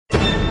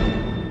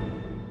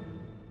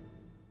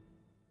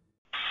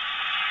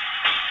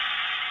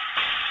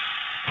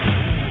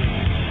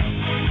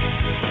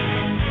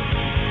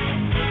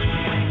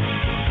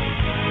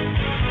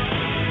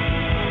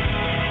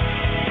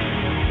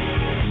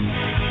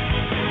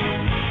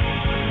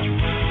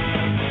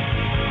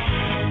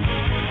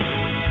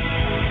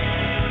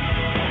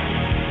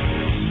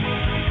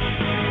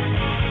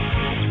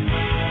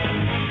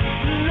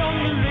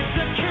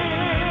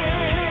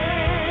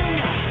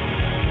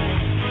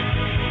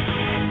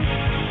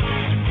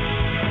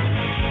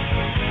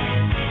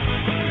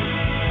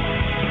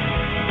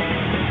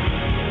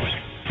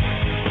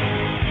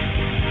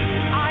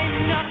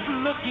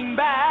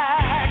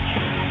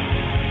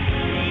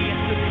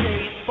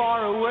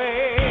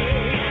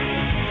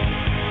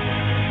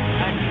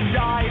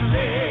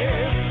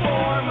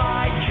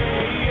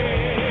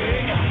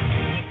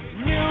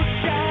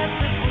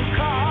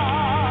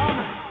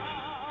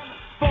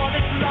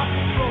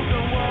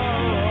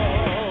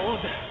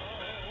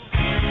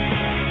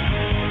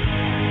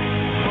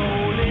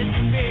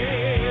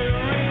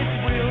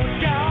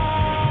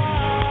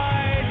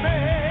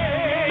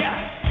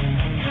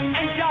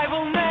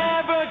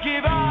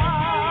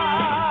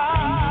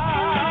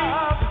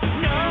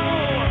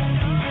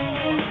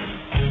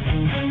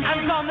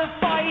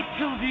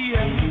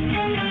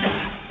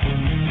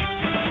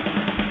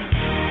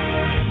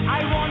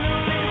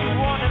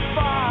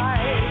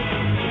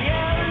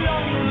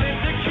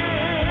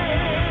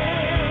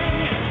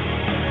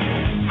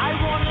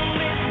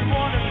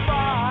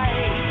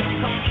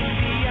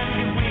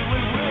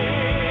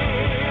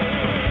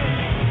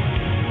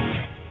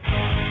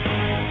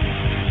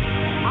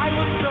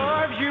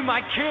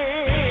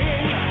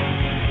king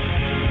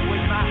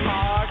with my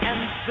heart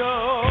and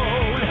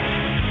soul.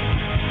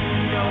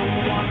 No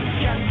one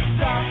can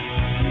stop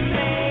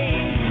me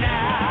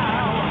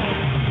now.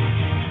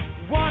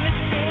 Wanna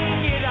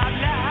sing it out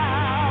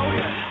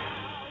loud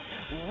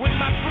with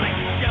my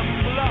flesh and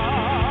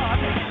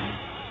blood.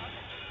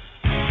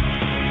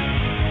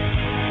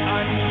 A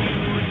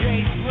new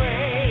day's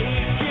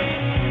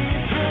breaking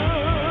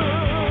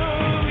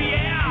through,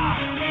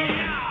 yeah.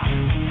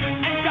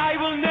 And I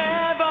will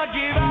never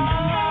give up.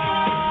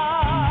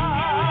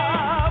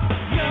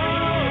 No,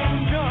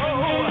 no.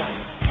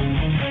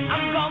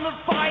 I'm gonna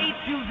fight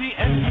till the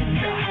end of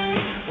time.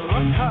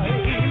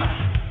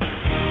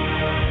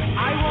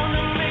 I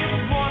wanna live,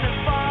 wanna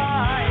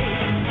fight.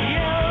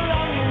 Yeah,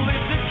 long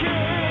live the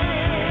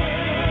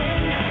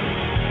king.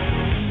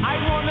 I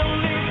wanna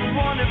live,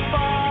 wanna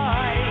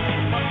fight.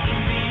 But in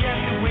the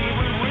end we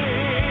will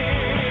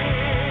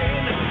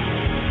win.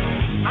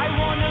 I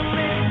wanna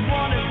live,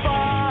 wanna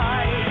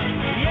fight.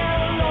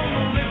 Yeah, long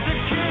live the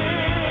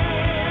king.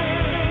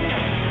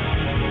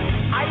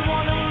 I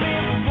wanna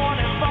live,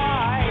 wanna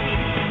fight.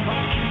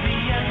 But in the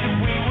end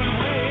we will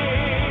win.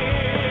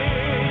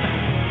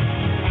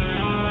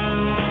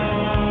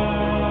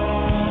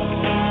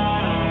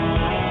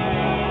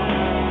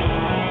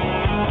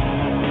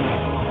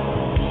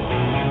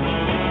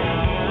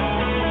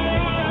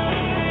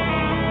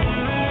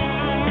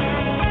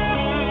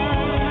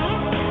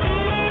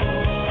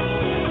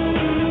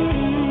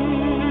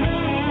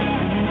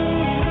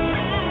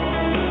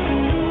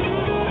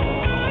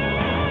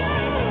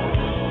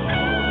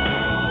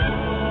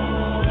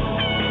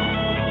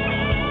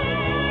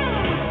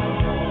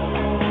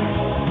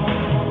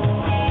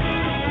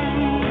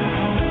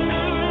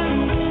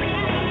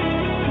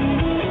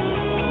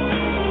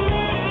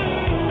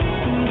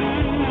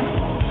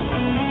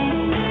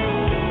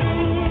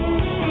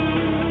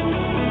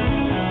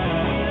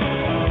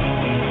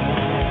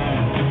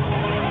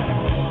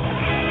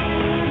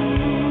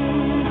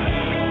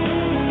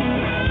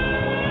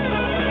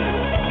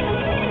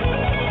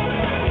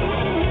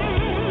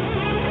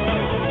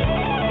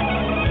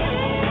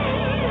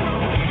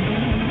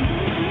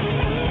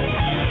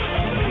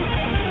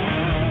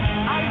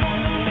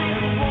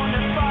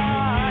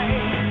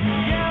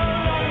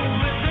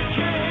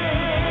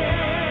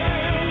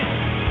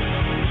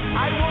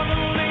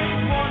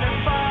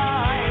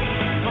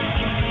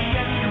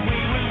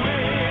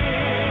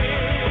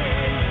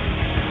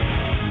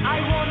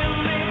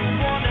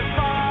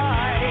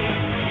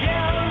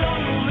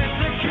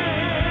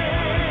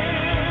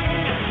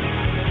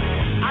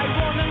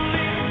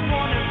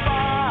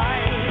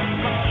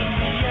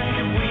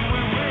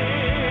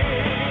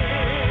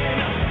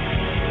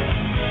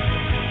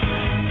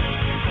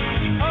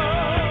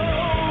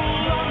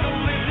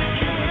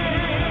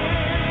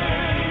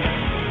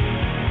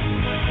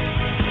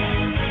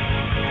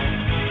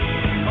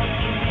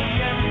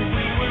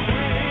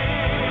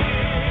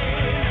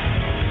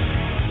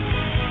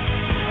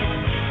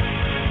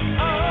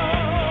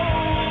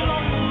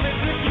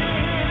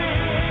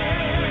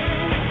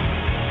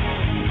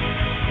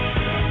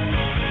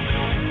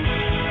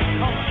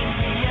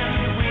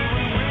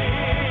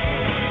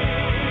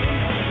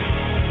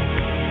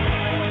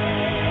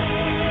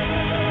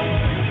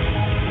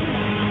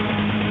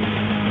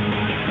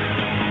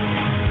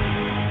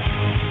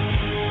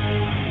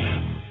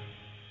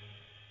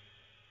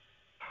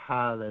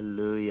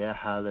 Hallelujah,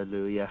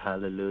 hallelujah,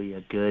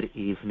 hallelujah. Good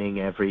evening,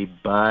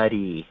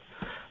 everybody,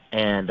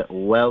 and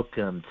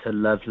welcome to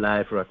Love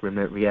Live Rock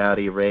Remnant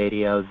Reality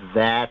Radio.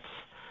 That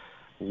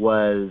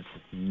was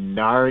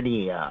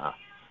Narnia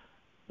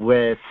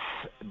with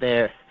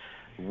their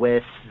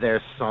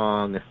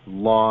song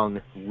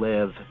Long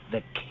Live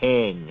the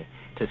King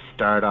to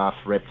start off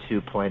RIP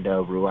 2.0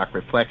 Ruach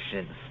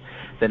Reflections,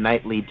 the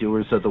nightly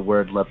Doers of the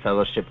Word Love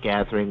Fellowship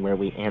gathering where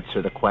we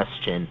answer the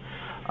question,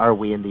 are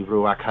we in the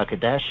Ruach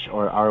HaKodesh,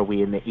 or are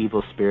we in the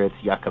evil spirit's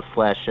yuck of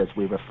flesh as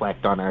we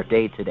reflect on our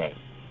day today?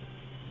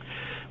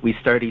 We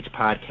start each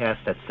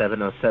podcast at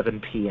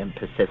 7:07 p.m.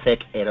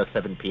 Pacific,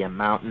 8:07 p.m.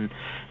 Mountain,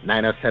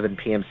 9:07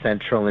 p.m.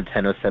 Central, and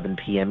 10:07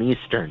 p.m.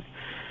 Eastern.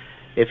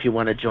 If you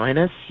want to join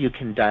us, you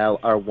can dial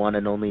our one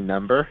and only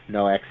number,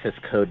 no access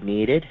code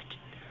needed.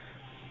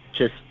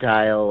 Just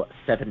dial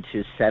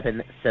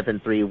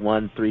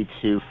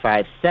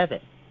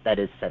 727-731-3257. That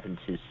is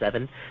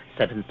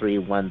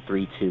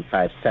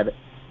 727-731-3257.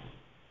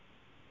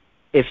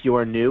 If you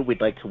are new, we'd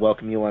like to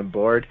welcome you on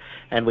board,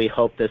 and we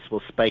hope this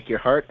will spike your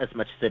heart as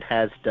much as it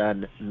has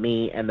done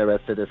me and the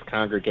rest of this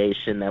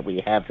congregation that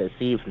we have this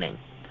evening.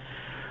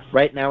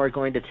 Right now we're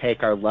going to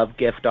take our love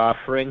gift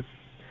offering.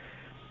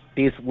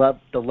 The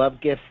love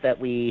gifts that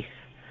we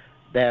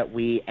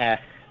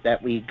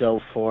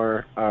go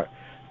for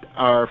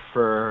are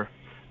for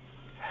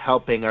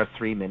helping our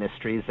three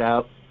ministries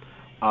out.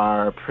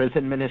 Our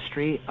prison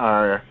ministry,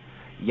 our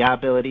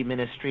Yahability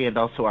ministry, and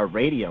also our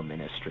radio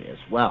ministry as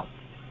well.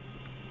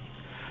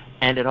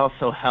 And it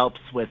also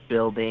helps with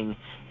building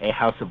a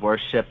house of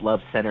worship, love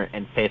center,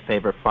 and faith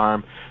favor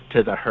farm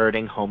to the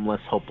hurting,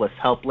 homeless, hopeless,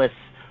 helpless,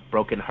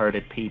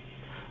 broken-hearted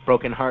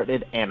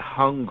brokenhearted and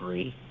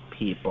hungry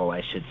people,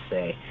 I should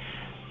say,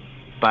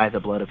 by the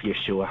blood of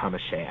Yeshua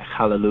HaMashiach.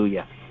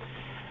 Hallelujah.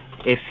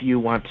 If you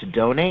want to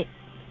donate,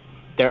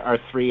 there are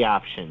three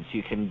options.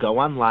 You can go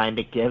online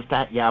to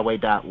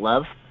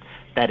give.yahweh.love.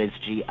 That is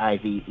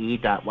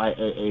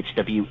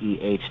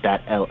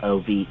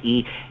give.yahweh.love.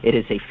 It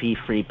is a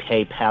fee-free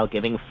PayPal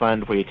giving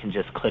fund where you can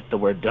just click the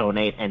word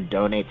donate and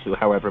donate to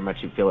however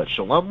much you feel at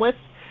shalom with.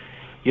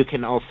 You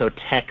can also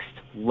text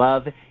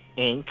Love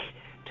Inc.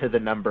 to the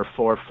number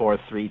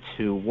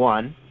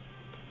 44321,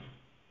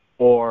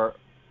 or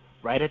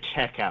write a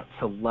check out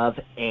to Love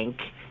Inc.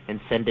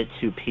 and send it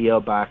to P.O.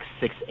 Box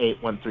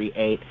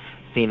 68138,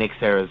 Phoenix,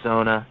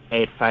 Arizona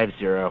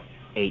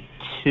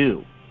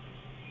 85082.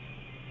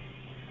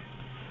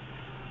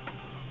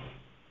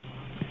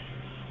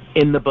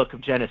 In the book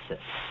of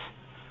Genesis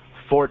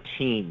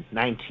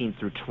 14:19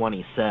 through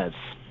 20 says,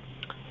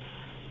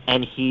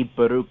 "And he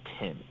baruched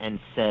him and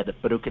said,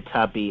 Baruch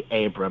be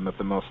Abram of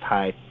the Most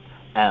High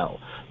El,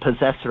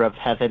 possessor of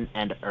heaven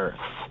and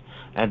earth,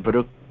 and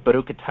Baruch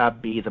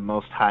be the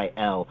Most High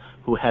El,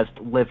 who has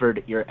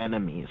delivered your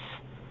enemies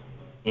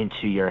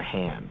into your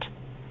hand.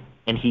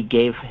 And he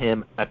gave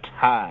him a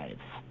tithe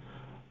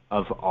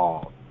of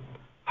all."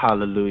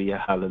 Hallelujah,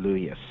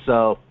 hallelujah.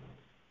 So,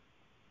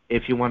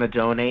 if you want to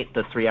donate,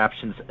 the three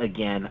options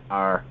again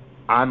are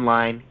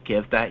online,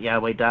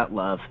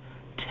 give.yahweh.love,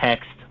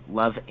 text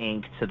Love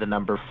Inc. to the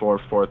number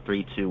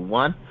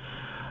 44321,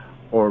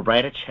 or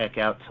write a check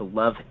out to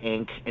Love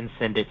Inc. and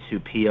send it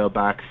to P.O.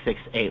 Box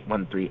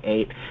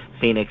 68138,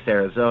 Phoenix,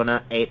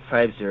 Arizona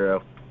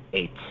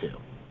 85082.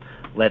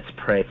 Let's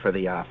pray for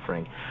the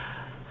offering.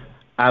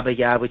 Abba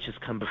Yah, we just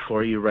come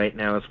before you right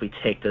now as we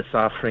take this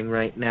offering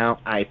right now.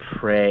 I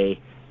pray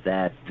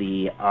that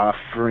the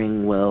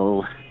offering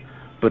will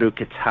Baruch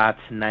atah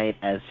tonight,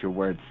 as your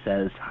word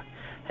says,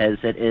 as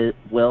it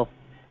will.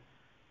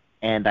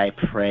 And I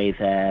pray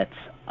that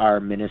our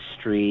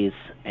ministries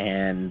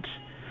and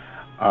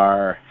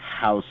our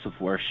house of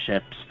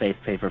worship, Faith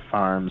Favor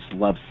Farms,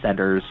 Love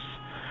Centers,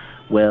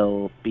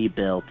 will be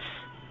built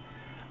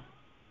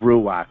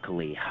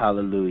ruachly.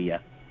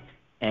 Hallelujah.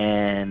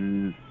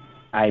 And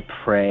I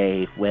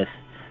pray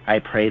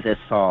this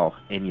all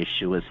in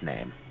Yeshua's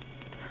name.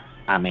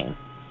 Amen.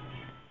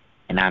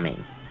 And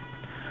amen.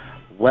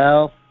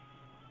 Well,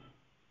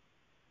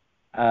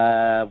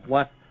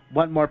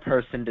 one more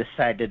person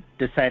decided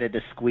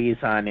to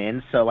squeeze on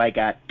in, so I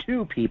got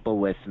two people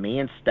with me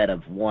instead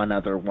of one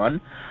other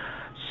one.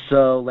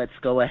 So let's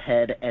go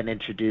ahead and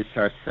introduce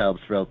ourselves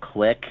real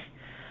quick.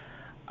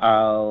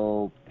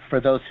 For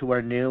those who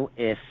are new,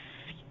 if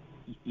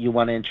you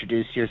want to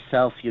introduce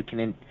yourself, you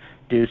can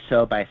do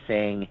so by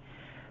saying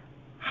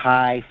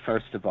hi,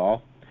 first of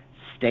all.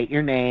 State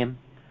your name.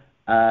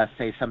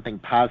 Say something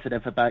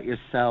positive about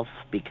yourself,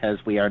 because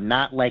we are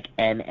not like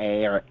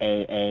NA or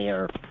AA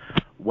or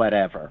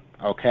whatever,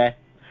 okay?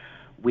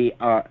 We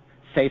are,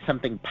 say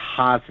something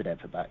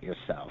positive about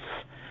yourself.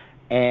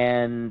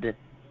 And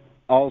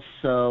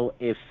also,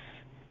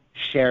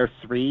 share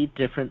 3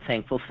 different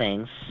thankful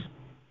things.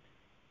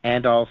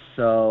 And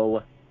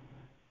also,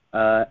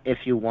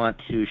 if you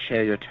want to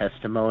share your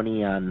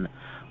testimony on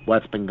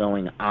what's been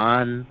going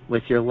on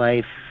with your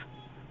life,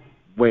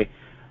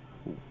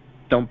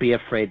 don't be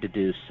afraid to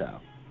do so.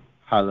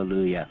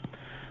 Hallelujah.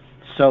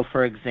 So,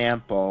 for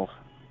example,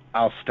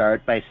 I'll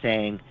start by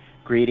saying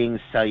greetings,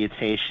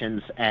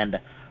 salutations, and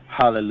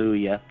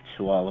hallelujah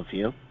to all of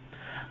you.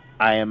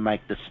 I am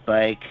Mike the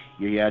Spike,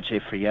 your Yahweh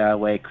for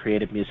Yahweh,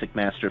 creative music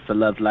master for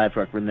Love Live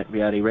Rock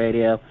Reality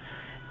Radio,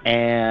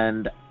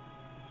 and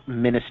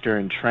minister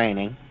in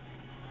training.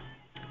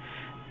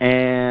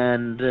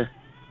 And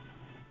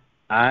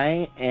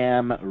I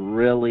am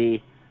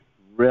really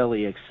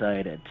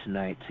excited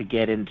tonight to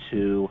get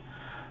into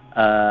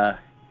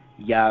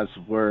Yah's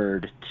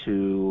Word,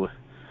 to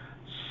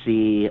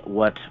see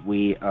what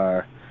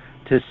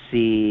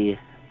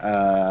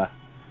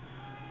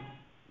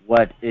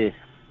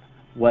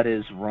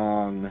is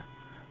wrong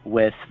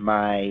with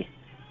my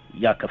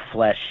yucca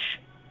flesh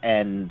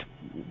and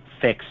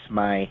fix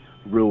my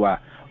ruach,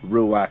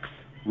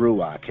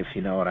 if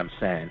you know what I'm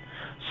saying.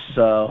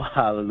 So,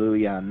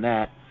 hallelujah on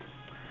that.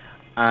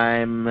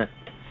 I'm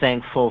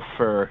thankful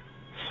for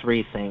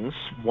 3 things.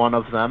 One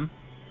of them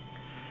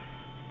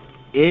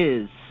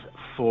is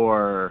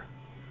for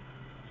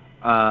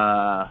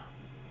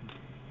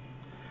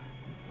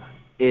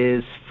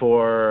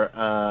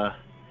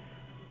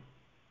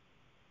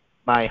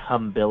my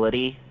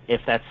humility,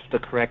 if that's the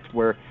correct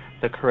word.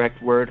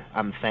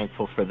 I'm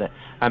thankful for that.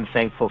 I'm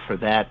thankful for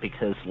that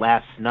because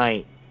last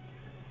night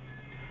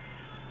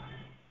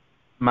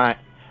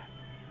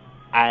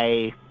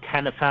I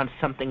kind of found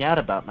something out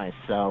about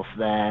myself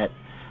that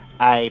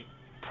I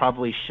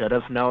probably should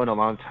have known a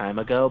long time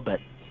ago, but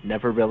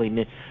never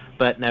really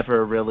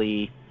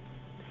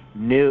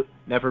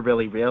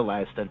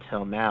realized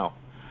until now.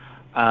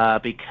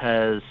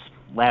 Because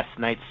last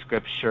night's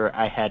scripture,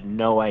 I had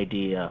no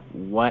idea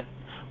what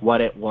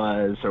it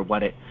was or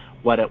what it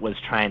was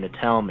trying to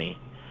tell me.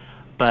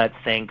 But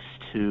thanks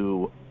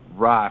to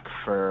Rock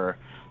for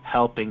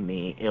helping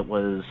me. It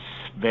was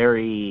a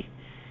very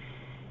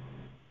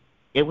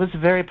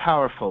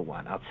powerful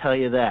one, I'll tell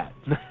you that.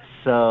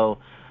 So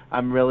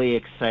I'm really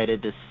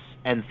excited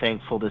and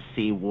thankful to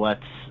see what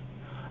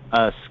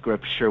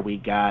scripture we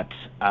got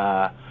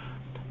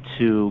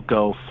to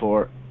go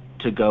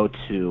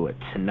to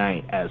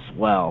tonight as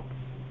well,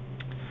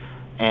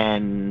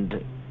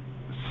 and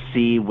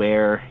see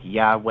where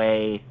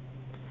Yahweh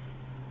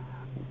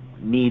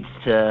needs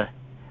to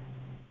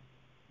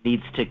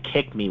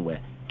kick me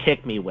with,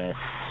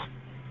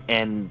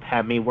 and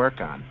have me work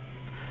on.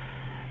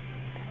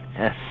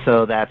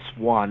 So that's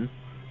one.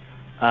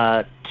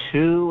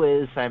 Two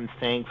is I'm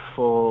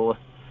thankful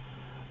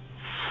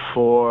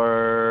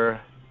for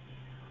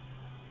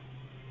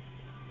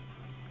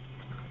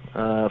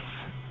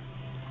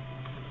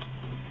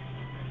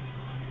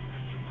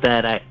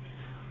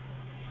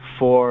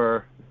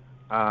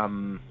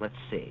let's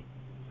see.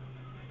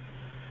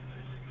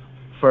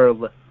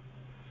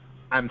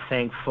 I'm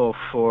thankful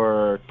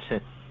for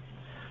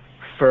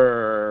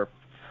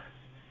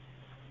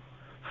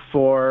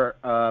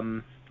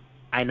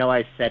I know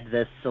I said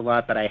this a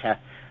lot, but I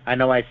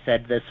know I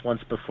said this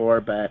once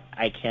before, but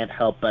I can't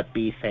help but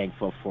be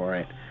thankful for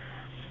it.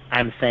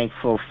 I'm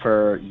thankful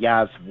for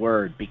Yah's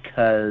word,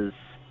 because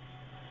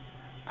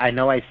I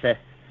know I said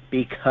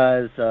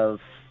because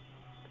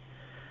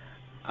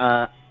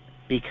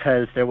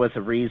there was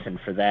a reason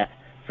for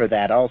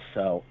that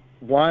also.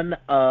 One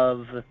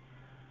of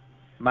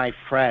my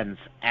friends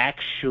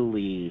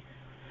actually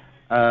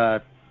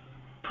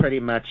pretty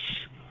much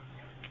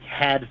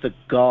had the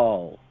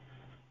gall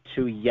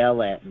to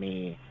yell at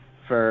me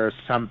for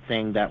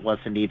something that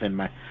wasn't even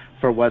my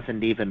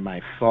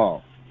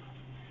fault.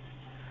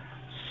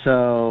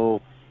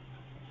 So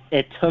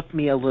it took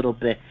me a little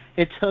bit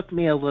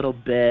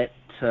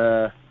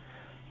to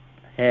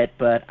hit,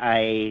 but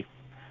I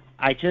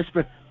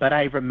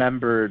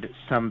remembered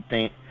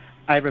something.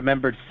 I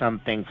remembered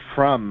something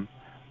from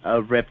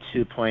RIP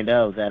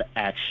 2.0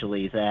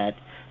 that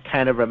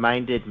kind of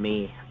reminded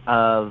me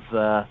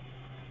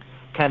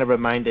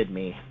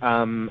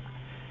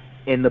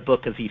in the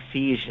book of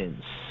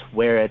Ephesians,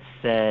 where it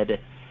said,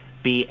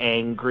 "Be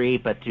angry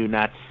but do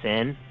not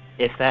sin."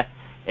 If that's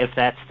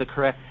the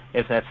correct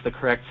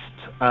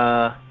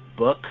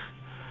book,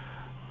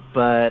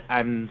 but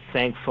I'm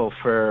thankful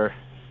for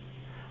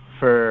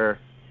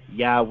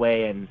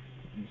Yahweh and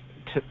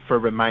for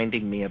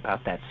reminding me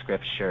about that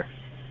scripture.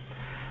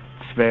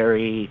 It's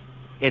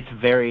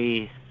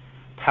very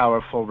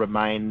powerful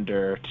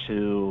reminder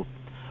to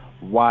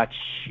watch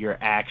your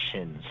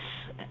actions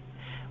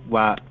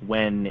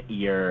when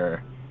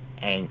you're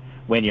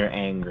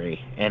angry,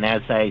 and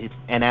as I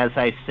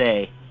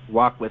say,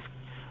 walk with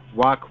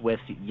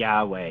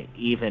Yahweh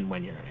even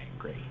when you're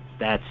angry.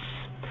 That's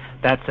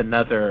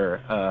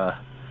another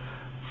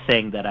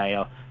thing that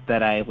I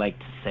like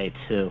to say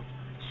too.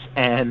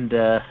 And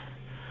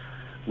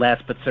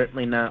last but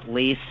certainly not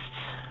least,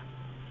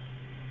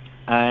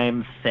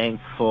 I'm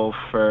thankful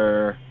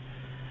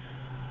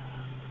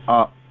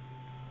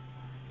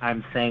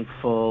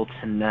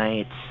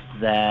tonight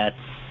that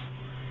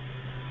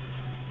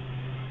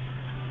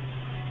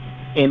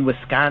in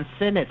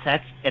Wisconsin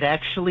it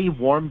actually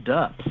warmed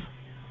up,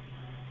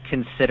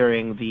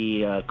 considering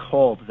the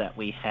cold that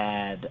we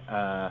had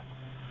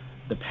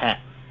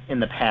in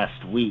the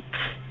past week.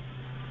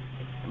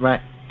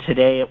 Right.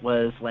 Today it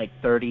was like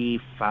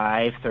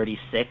 35,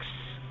 36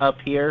 up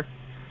here.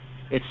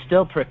 It's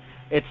still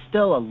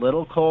a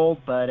little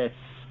cold, but it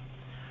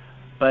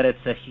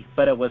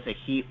was a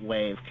heat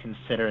wave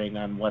considering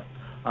on what's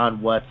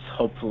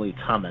hopefully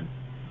coming.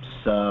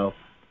 So,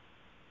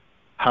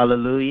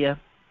 hallelujah.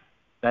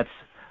 That's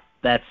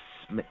the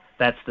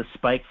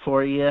spike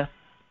for you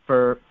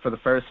for the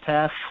first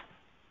half.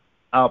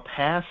 I'll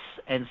pass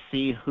and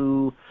see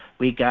who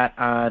we got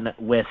on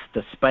with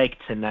the spike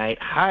tonight.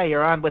 Hi,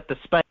 you're on with the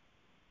spike.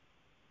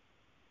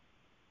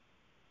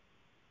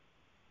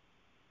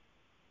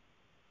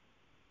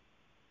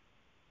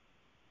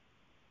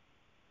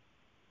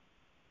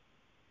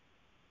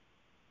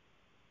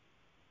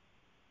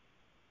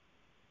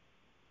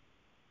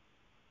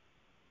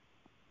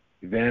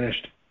 You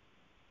vanished.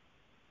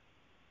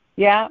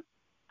 Yeah,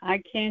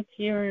 I can't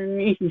hear him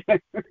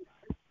either.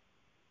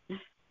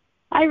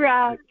 Hi,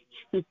 Rob.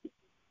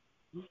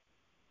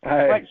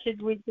 Hi. What should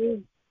we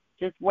do?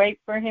 Just wait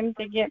for him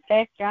to get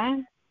back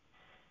on?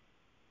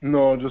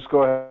 No, just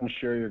go ahead and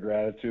share your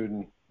gratitude,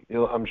 and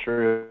I'm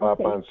sure he'll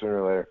pop on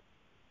sooner or later.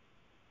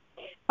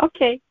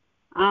 Okay.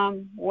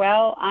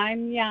 Well,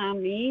 I'm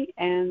Yami,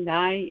 and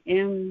I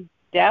am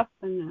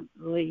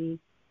definitely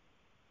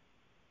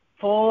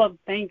full of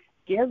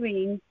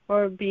thanksgiving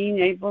for being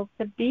able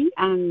to be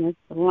on this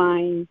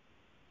line.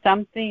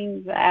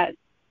 Something that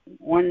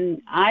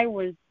when I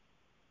was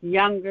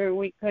younger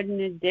we couldn't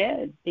have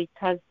did,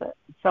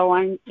 so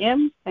I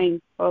am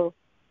thankful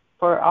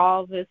for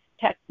all this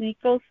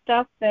technical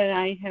stuff that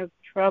I have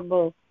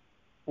trouble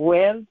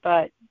with,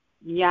 but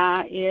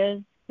Yah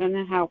is going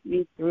to help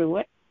me through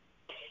it.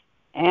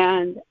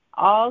 And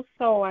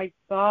also I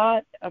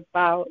thought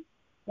about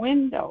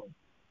windows,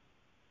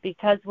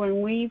 because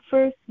when we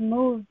first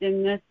moved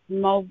in this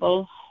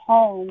mobile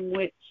home,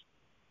 which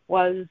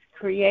was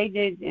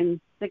created in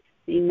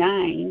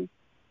 69,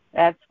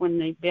 that's when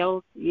they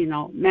built,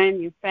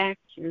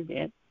 manufactured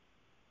it.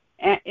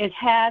 And it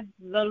had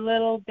the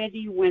little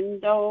bitty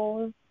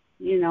windows,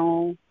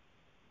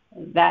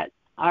 that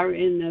are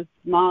in a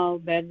small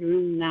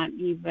bedroom, not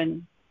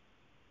even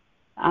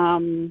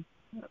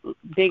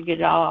big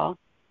at all.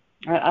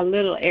 A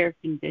little air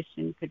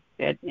condition could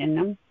fit in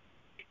them.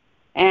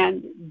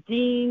 And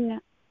Dean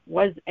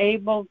was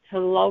able to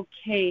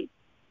locate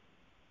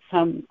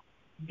some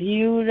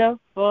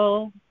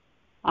beautiful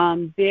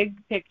big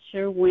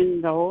picture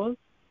windows,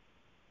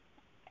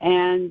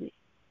 and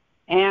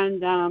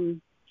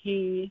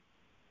he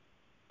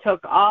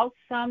took all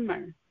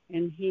summer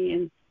and he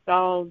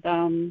installed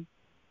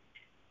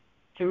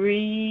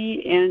 3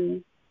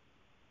 in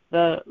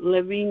the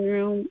living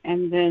room,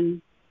 and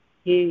then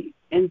he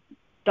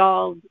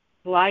installed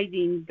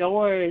sliding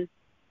doors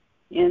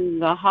in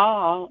the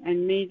hall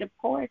and made a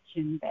porch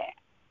in that.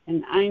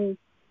 And I'm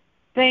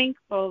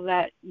thankful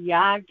that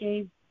Yah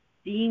gave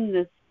Dean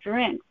the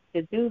strength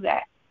to do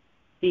that,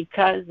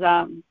 because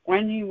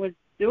when he was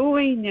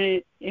doing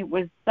it, it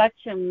was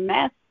such a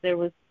mess. There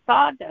was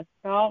sawdust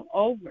all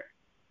over.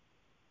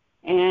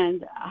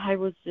 And I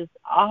was just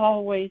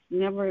always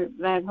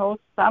that whole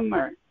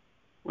summer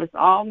was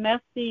all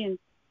messy, and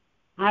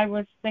I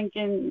was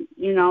thinking,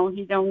 he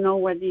don't know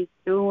what he's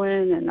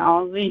doing and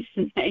all these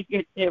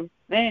negative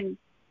things.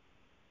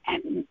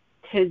 And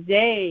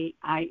today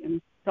I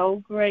am so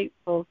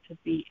grateful to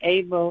be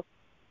able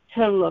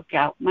to look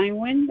out my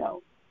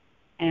window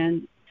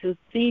and to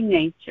see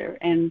nature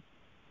and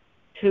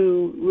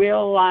to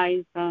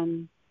realize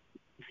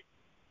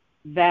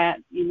that,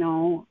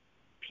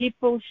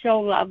 people show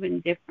love in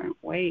different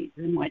ways,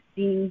 and what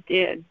Dean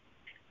did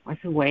was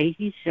the way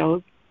he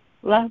showed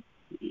love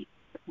to me.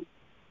 So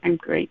I'm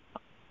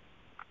grateful.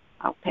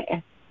 I'll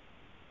pass.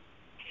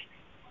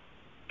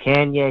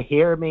 Can you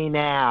hear me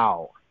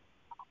now?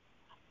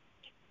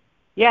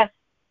 Yes.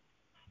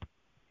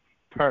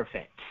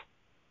 Perfect.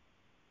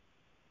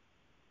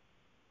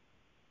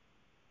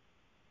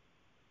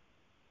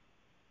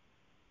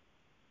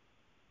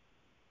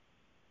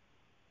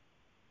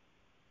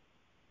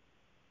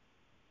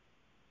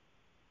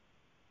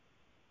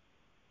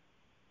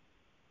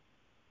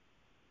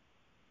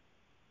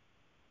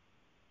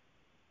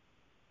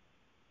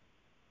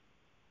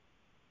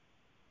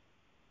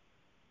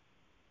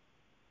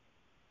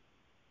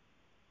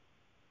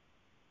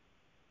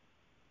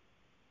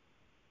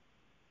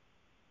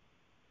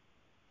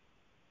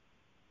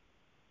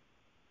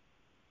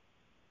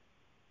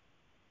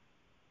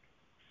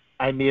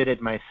 I muted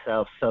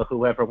myself, so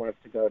whoever wants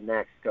to go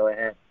next, go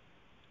ahead.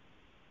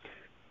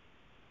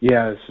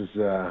 Yeah, this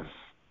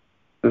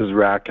is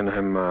Rack, and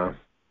I'm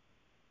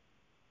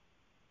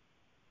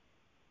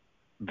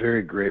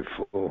very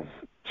grateful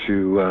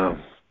to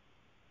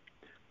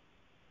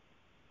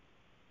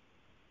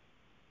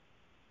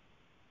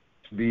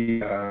be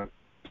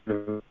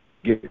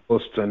get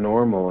close to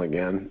normal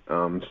again.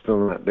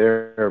 Still not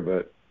there,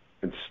 but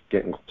it's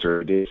getting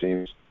closer. It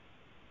seems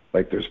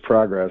like there's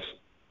progress.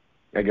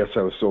 I guess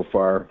I was so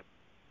far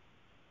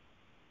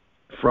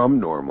from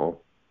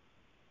normal,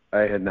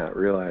 I had not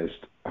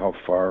realized how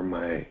far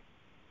my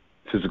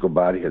physical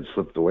body had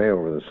slipped away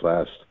over this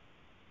last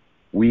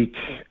week.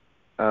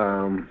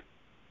 A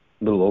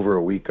little over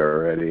a week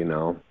already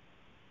now,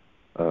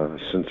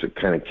 since it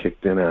kind of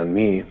kicked in on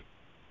me.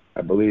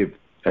 I believe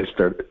I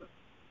started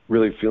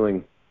really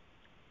feeling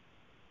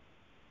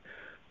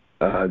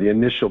the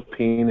initial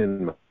pain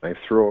in my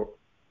throat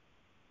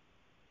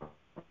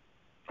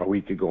a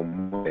week ago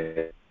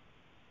Monday,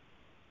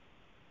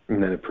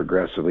 and then it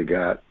progressively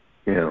got,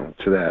 to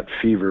that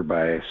fever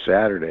by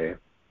Saturday,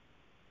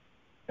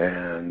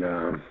 and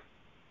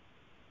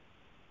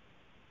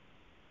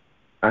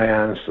I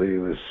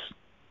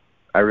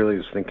really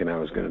was thinking I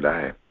was going to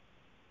die.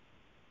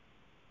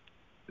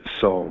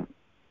 So,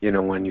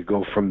 when you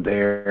go from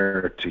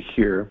there to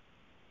here,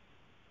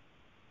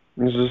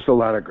 there's just a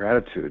lot of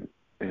gratitude,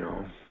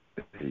 that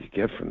you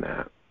get from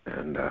that,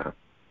 and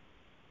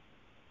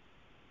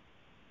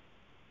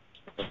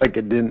it's like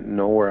I didn't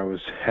know where I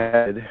was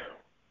headed,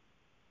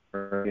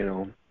 or,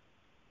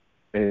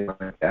 anything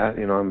like that.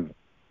 I'm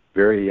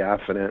very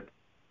confident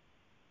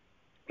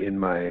in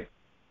my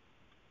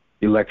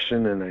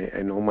election, and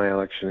I know my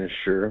election is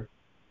sure,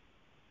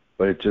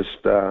 but it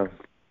just, I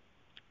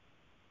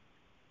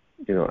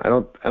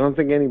don't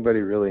think anybody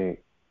really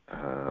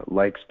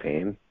likes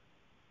pain,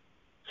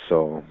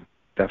 so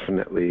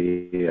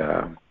definitely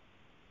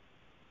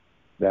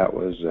that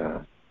was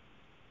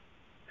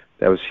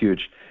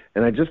huge.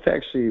 And I just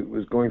actually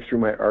was going through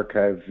my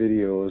archive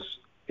videos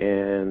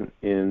and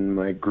in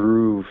my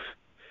groove,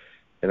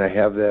 and I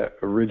have that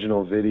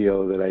original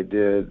video that I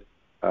did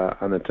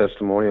on the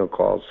testimonial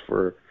calls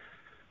for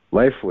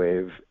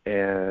LifeWave,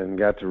 and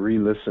got to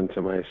re-listen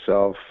to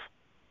myself,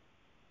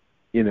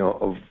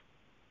 of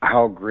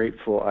how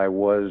grateful I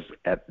was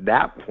at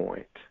that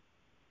point,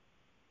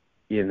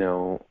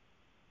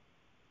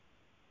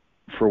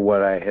 for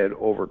what I had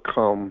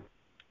overcome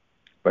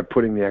by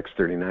putting the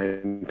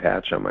X39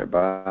 patch on my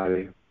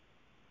body.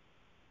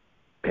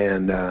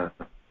 And, I'm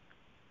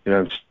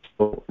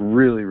still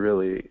really,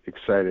 really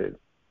excited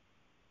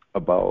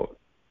about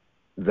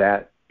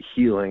that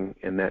healing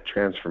and that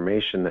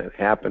transformation that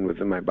happened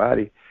within my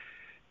body.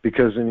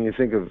 Because when you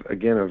think of,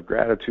 again, of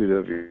gratitude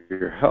of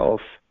your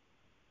health,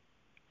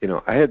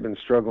 I had been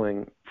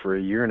struggling for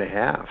a year and a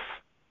half,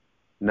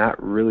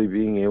 not really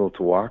being able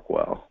to walk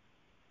well.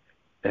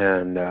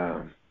 And,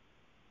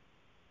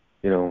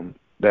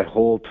 that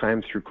whole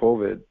time through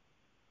COVID,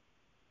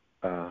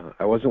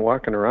 I wasn't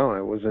walking around.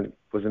 I wasn't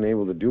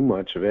able to do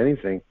much of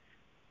anything.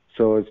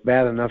 So it's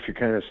bad enough you're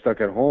kind of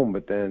stuck at home,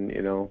 but then,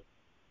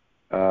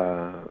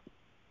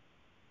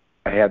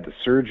 I had the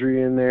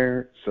surgery in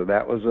there, so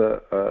that was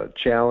a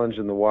challenge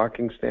in the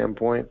walking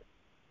standpoint.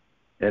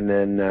 And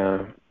then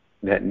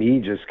that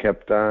knee just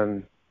kept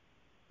on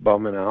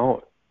bumming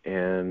out,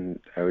 and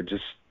I would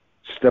just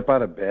step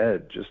out of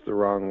bed just the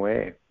wrong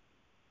way,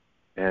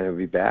 and it would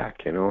be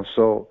back,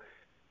 So,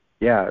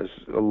 yeah,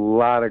 it's a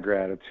lot of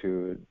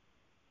gratitude.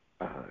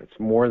 It's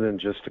more than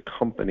just a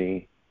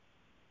company.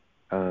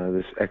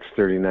 This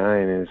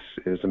X39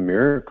 is a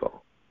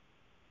miracle.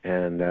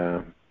 And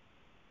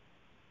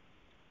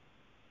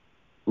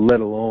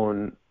let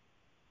alone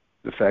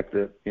the fact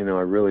that, I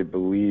really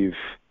believe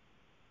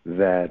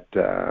that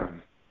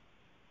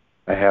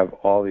I have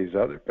all these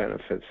other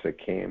benefits that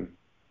came,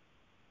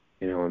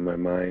 in my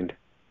mind.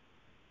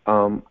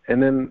 And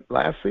then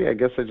lastly, I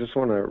guess I just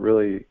want to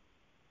really,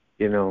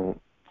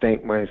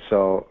 thank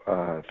myself,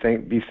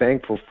 be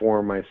thankful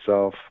for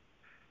myself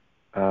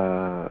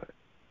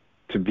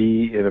to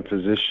be in a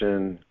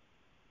position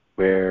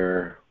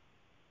where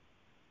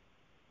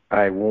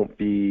I won't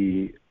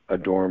be a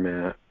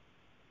doormat.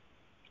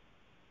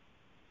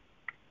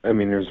 I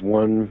mean, there's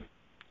one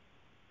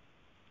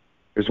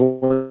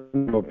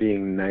about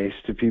being nice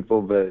to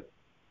people, but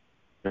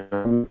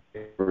all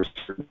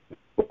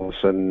of a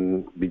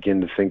sudden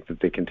begin to think that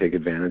they can take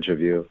advantage of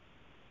you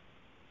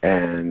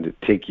and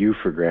take you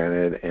for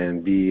granted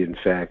and be, in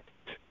fact,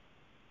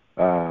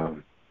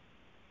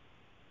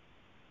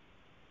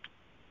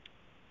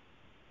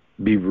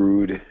 be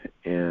rude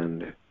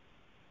and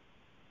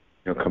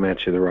come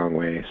at you the wrong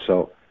way.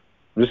 So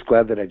I'm just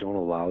glad that I don't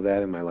allow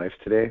that in my life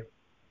today,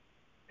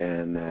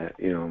 and that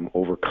I'm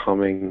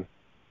overcoming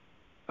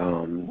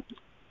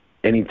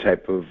any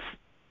type of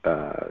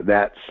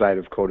that side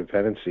of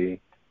codependency,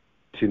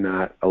 to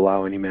not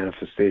allow any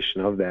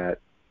manifestation of that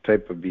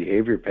type of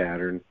behavior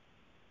pattern,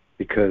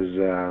 because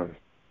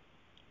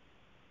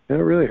it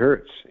really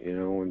hurts,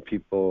 when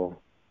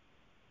people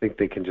think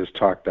they can just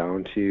talk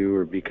down to you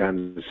or be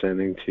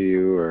condescending to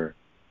you, or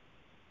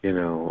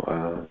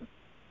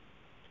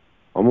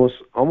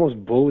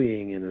almost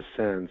bullying in a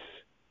sense.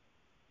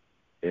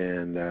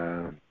 And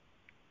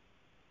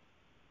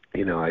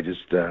I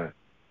just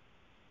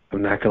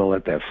I'm not going to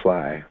let that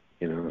fly,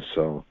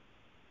 So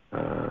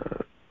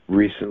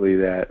recently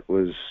that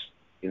was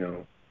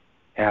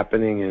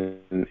happening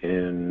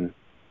in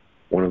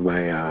one of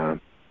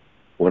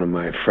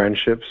my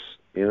friendships,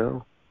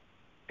 and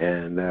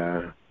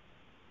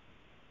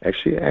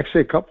actually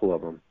a couple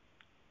of them.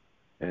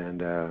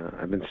 And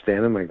I've been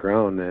standing my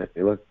ground that,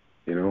 hey, look,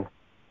 this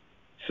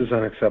is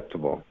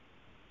unacceptable.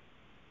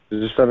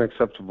 It's just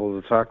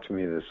unacceptable to talk to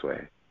me this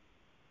way.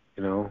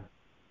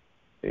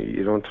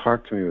 You don't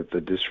talk to me with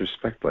the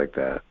disrespect like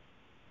that.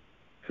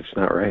 It's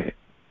not right.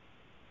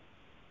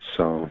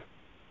 So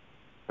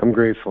I'm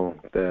grateful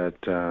that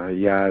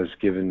Yah has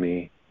given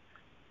me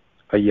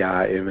a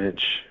Yah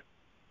image,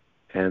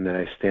 and that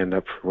I stand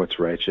up for what's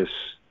righteous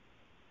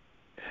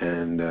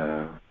and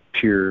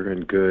pure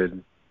and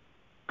good.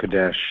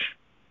 Kodesh.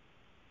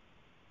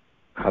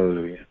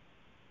 Hallelujah.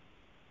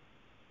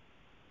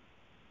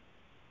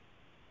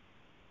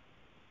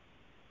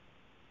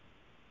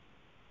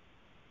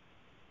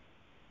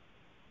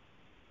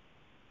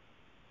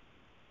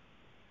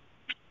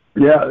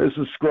 Yeah, this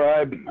is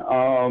Scribe.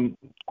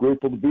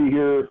 Grateful to be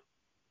here.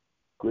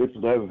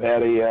 Grateful to have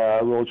had a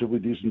relatively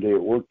decent day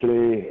at work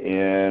today,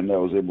 and I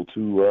was able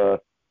to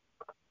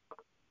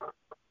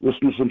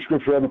listen to some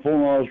scripture on the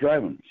phone while I was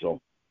driving. So,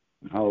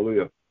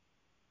 hallelujah.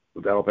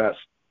 With that, I'll pass.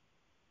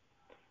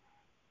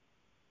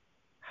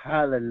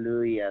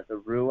 Hallelujah.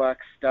 The Ruach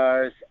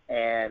Stars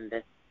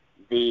and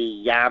the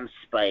Yam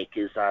Spike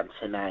is on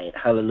tonight.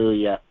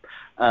 Hallelujah.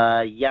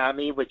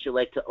 Yami, would you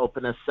like to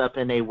open us up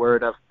in a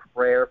word of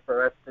prayer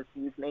for us this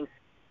evening?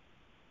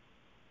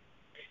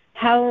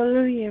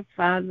 Hallelujah,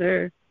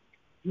 Father.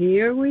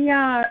 Here we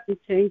are.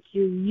 Thank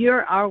you.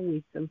 You're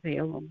always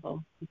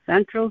available.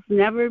 Central's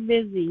never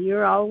busy.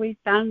 You're always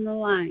on the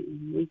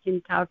line. We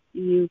can talk to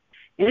you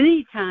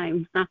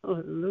anytime.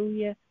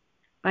 Hallelujah.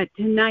 But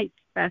tonight's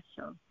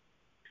special.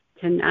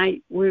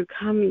 Tonight we're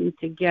coming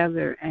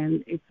together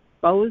and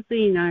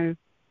exposing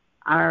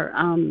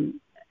our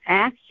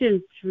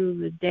actions through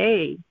the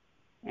day,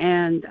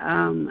 and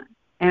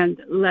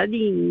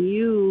letting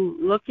you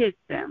look at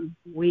them.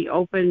 We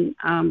open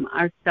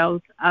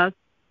ourselves us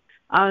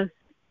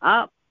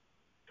up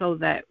so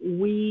that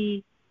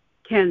we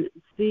can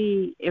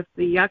see if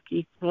the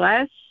yucky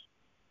flesh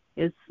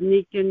is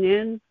sneaking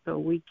in, so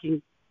we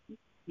can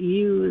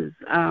use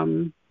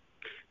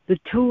the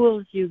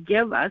tools you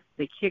give us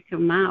to kick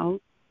them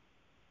out.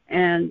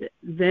 And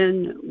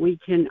then we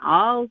can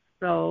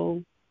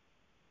also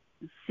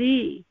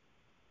see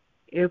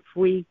if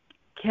we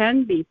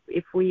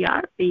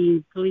are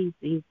being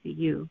pleasing to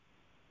you,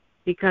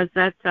 because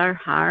that's our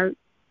heart,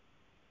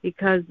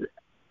 because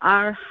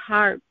our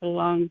heart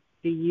belongs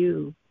to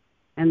you.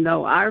 And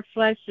though our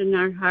flesh and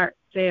our heart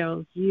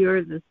fails,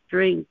 you're the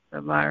strength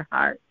of our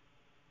heart,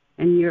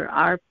 and you're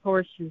our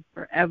portion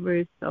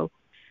forever. So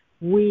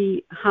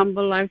we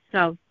humble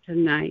ourselves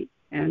tonight,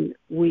 and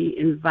we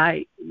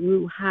invite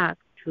Ruach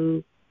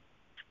to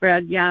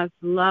spread Yah's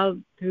love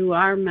through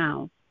our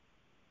mouth.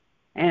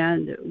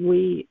 And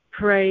we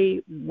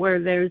pray where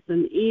there's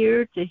an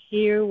ear to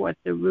hear what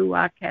the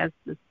Ruach has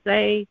to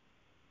say,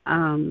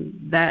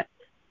 that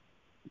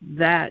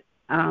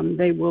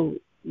they will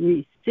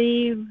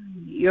receive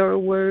your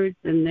words,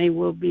 and they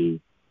will be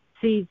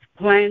seeds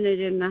planted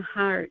in the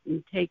heart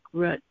and take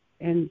root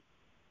and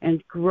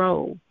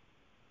grow,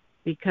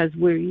 because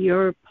we're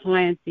your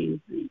plantings.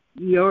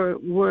 Your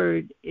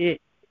word,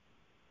 it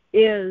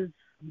is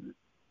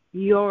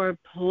your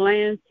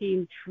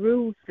planting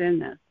truth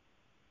in us.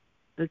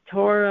 The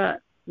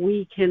Torah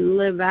we can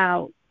live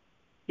out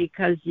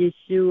because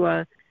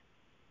Yeshua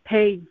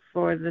paid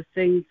for the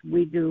things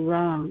we do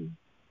wrong.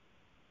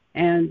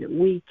 And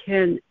we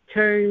can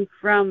turn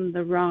from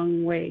the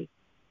wrong way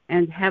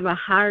and have a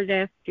heart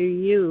after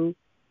you,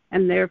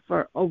 and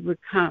therefore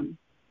overcome.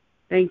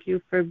 Thank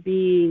you for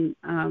being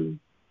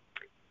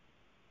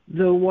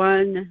the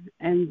one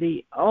and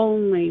the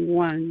only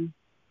one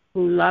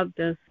who loved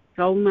us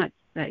so much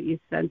that you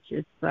sent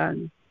your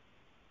son.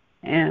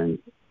 And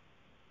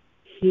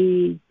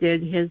he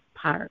did his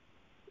part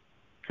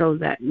so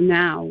that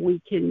now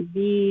we can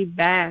be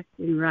back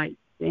in right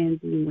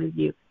standing with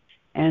you.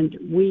 And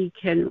we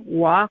can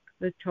walk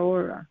the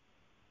Torah.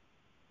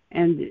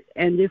 And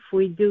if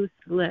we do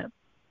slip,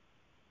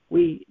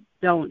 we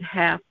don't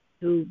have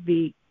to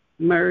be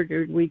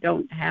murdered. We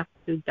don't have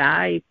to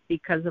die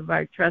because of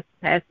our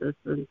trespasses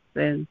and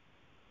sins.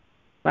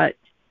 But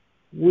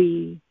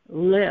we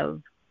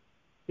live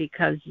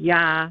because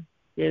Yah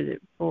did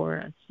it for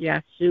us.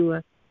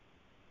 Yeshua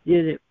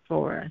did it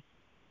for us.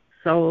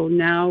 So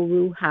now,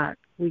 Ruach,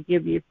 we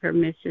give you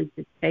permission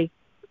to take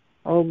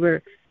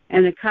over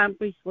and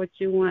accomplish what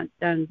you want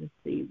done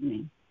this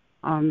evening.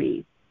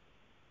 Amen.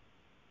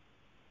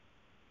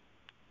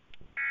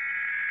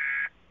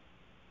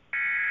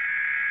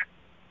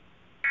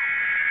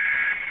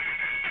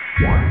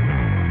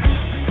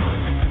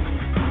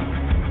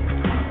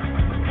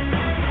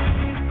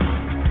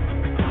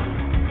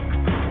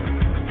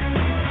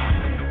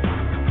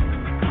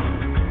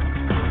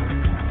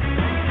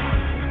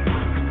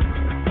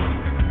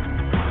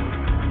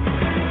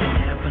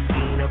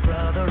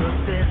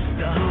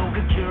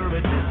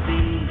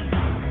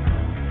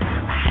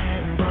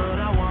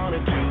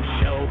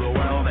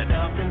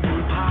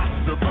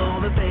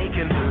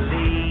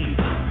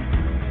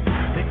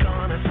 They're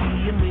gonna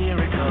see a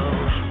miracle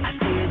I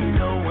didn't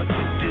know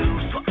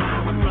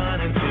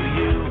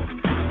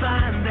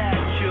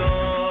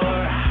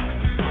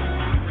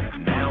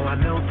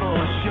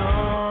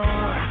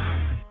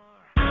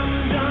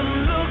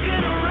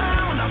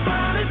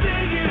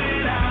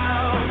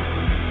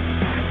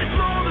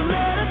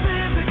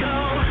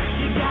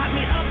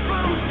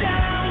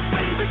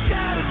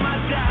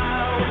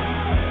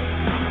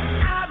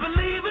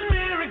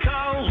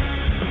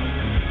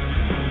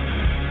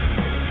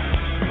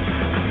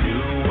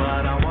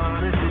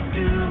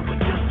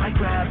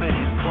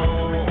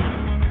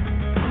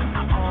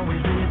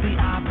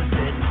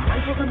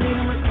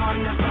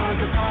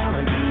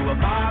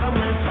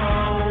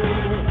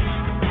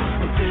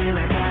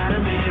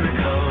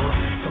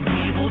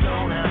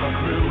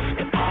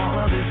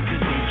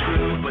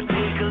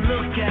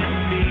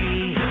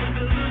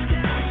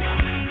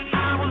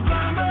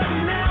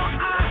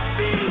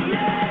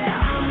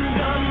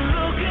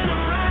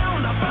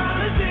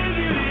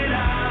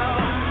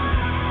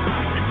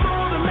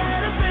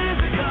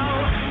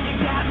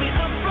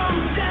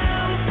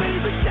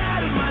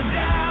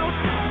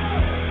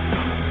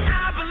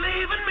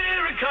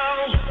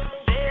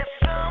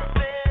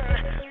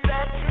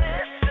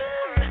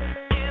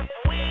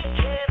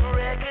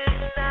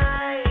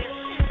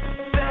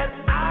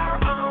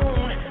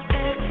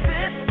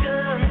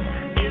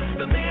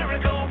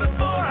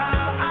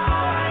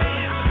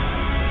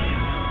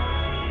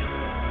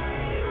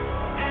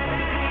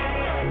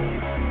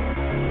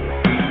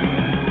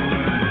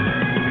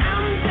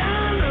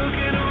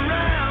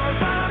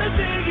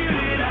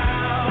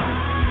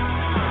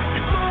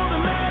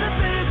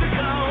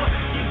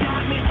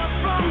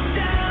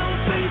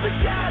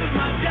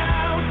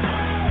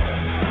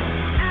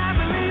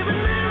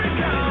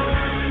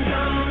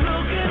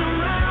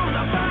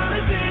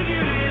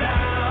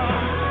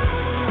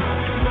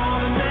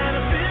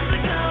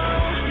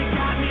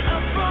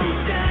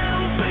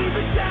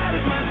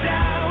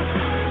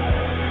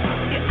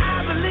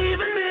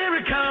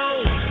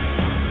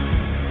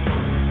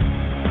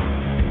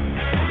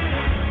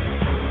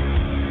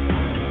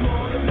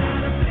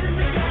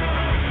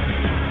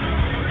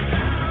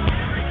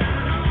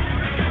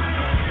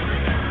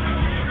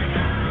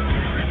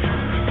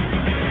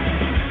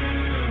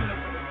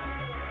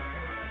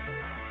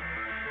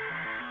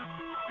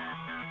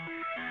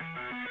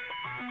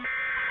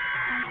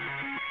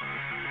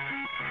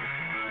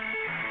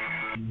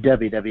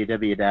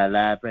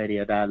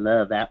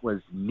www.liveradio.love. That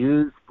was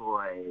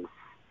Newsboys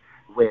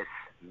with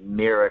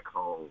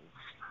Miracles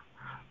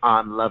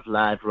on Love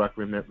Live Rock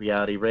Remnant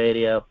Reality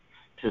Radio.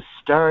 To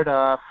start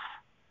off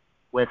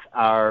with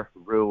our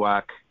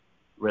Ruach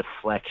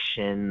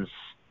Reflections,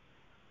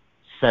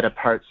 Set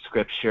Apart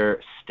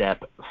Scripture,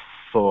 Step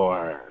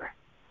 4.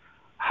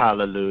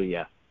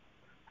 Hallelujah.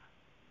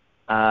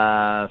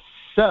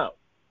 So,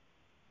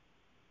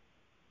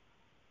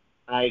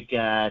 I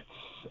got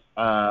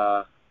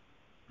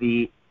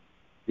the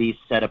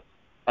set up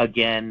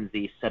again,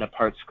 the Set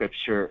Apart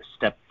Scripture,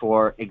 Step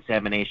 4,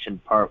 Examination,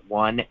 Part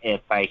 1,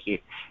 if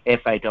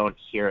I don't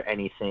hear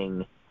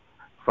anything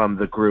from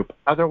the group.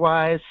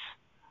 Otherwise,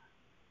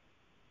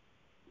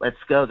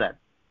 let's go then.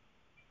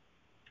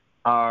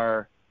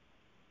 Our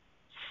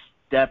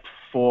Step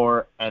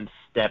 4 and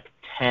Step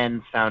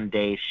 10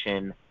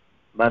 foundation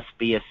must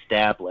be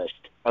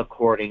established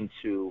according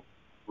to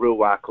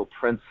Ruachal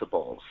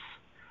principles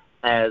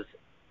as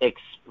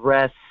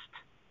expressed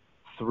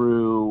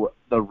through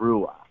the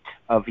Ruach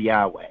of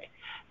Yahweh.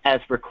 As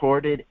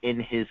recorded in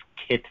his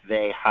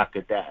Kitvei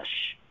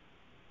HaKadosh,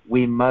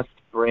 we must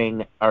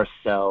bring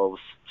ourselves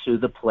to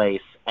the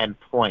place and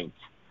point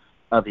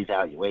of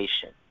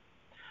evaluation.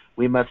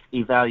 We must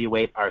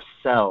evaluate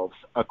ourselves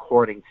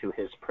according to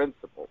his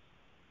principles.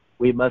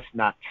 We must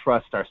not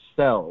trust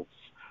ourselves.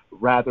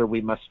 Rather,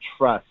 we must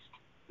trust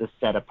the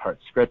set-apart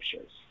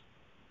scriptures.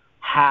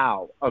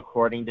 How?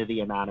 According to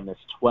the Anonymous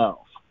 12.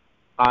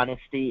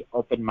 Honesty,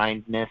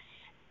 open-mindedness,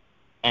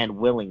 and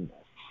willingness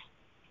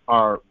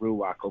are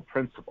Ruachal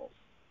principles,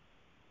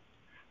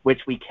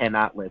 which we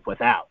cannot live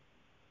without.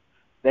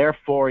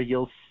 Therefore,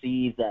 you'll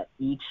see that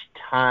each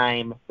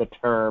time the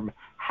term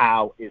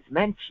how is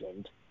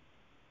mentioned,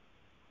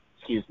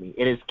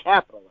 it is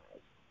capitalized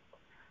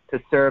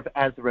to serve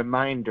as a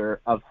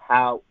reminder of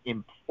how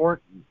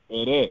important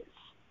it is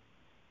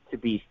to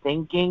be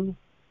thinking,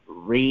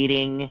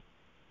 reading,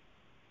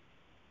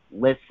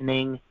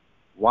 listening,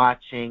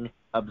 watching,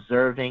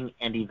 observing,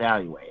 and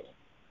evaluating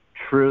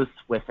truth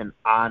with an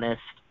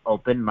honest,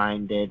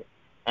 open-minded,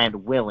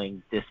 and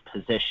willing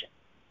disposition.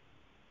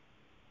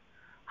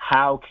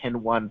 How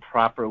can one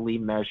properly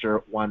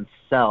measure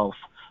oneself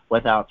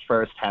without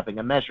first having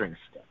a measuring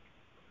stick?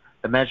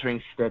 The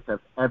measuring stick of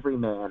every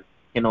man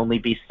can only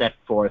be set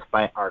forth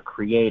by our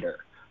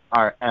Creator,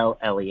 our El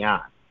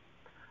Elyon.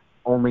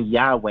 Only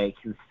Yahweh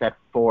can set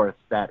forth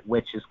that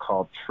which is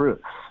called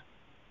truth.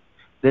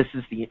 This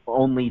is the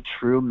only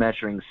true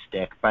measuring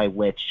stick by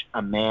which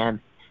a man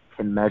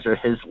can measure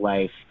his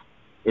life,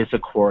 is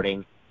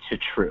according to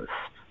truth,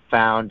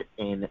 found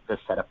in the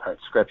set-apart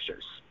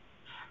scriptures.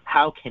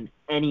 How can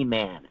any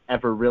man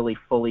ever really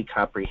fully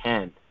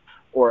comprehend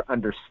or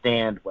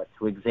understand what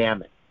to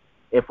examine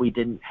if we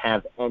didn't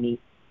have an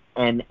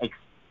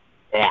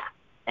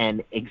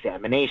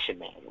examination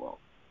manual?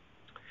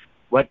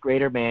 What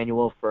greater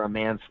manual for a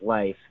man's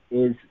life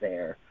is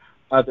there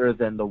other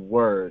than the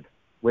Word,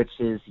 which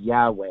is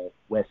Yahweh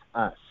with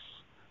us,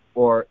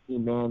 or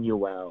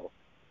Emmanuel,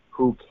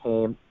 who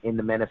came in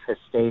the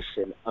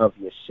manifestation of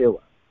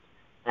Yeshua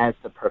as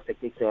the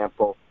perfect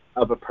example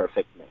of a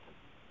perfect man?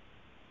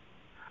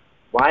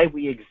 Why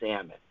we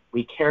examine?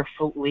 We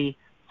carefully,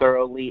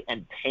 thoroughly,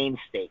 and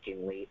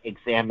painstakingly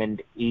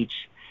examined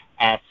each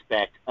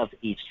aspect of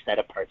each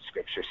set-apart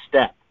scripture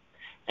step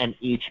and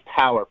each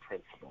power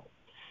principle.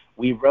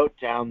 We wrote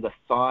down the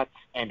thoughts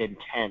and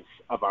intents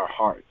of our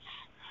hearts.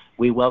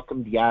 We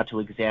welcomed Yah to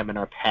examine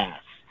our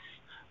pasts.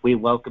 We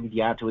welcomed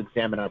Yah to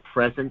examine our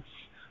presence.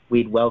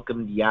 We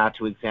welcomed Yah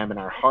to examine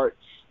our hearts.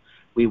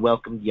 We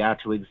welcomed Yah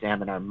to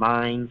examine our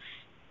minds.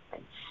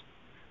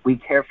 We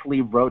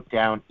carefully wrote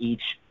down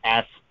each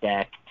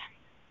aspect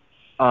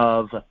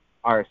of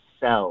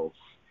ourselves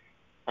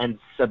and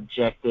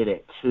subjected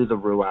it to the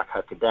Ruach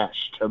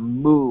HaKodesh to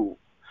move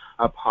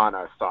upon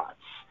our thoughts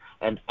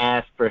and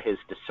ask for his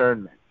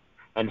discernment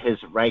and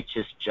his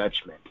righteous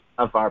judgment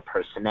of our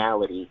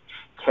personality,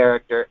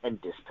 character,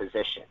 and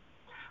disposition.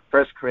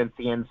 1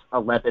 Corinthians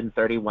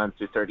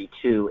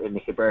 11:31-32 in the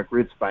Hebraic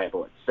Roots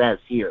Bible, it says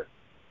here,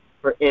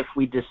 "For if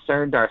we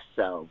discerned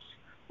ourselves,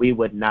 we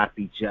would not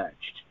be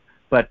judged.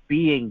 But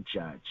being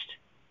judged,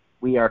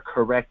 we are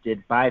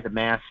corrected by the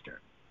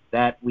Master,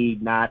 that we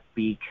not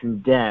be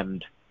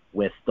condemned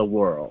with the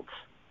world."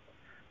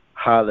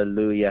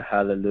 Hallelujah,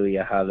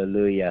 hallelujah,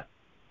 hallelujah.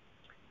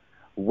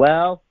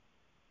 Well,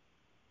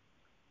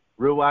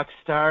 Ruach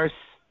stars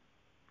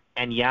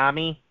and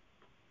Yami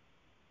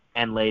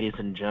and ladies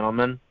and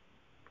gentlemen,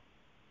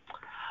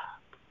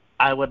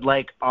 I would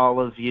like all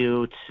of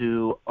you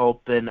to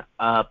open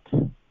up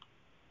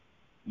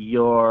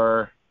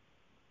your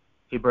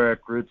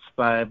Hebraic Roots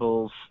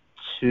Bibles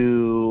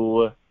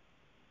to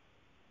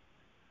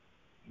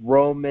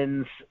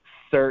Romans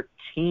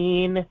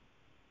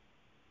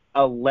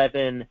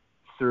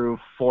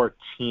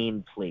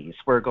 13:11-14, please.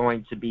 We're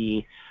going to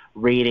be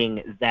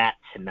reading that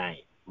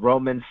tonight.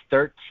 Romans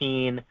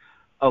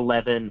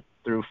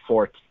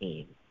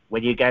 13:11-14.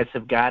 When you guys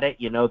have got it,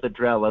 you know the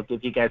drill. I'll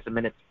give you guys a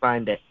minute to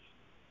find it.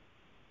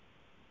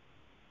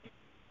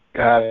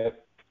 Got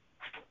it.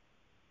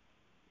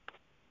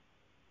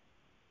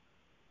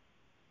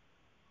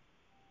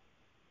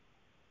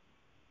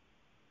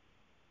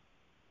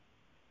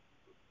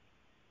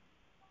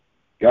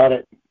 Got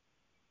it.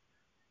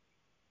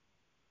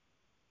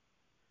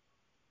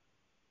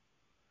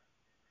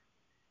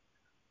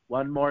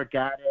 One more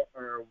got it,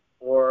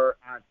 or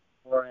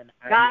an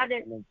Got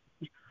it.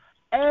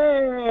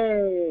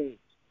 Hey!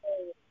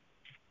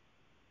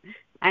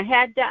 I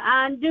had to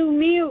undo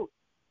mute.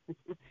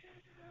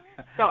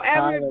 So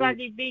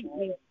everybody beat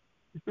me.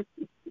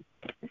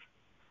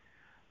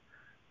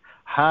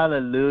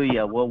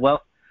 Hallelujah.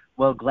 Well,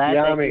 glad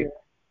Yami,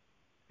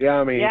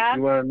 Yami, Yeah?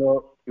 you want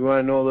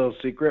to know a little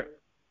secret?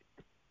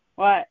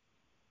 What?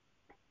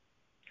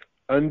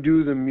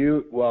 Undo the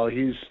mute while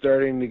he's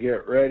starting to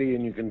get ready,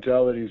 and you can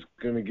tell that he's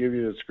going to give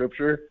you the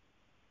scripture.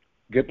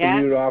 Get the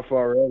mute off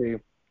already.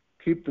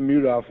 Keep the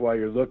mute off while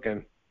you're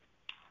looking.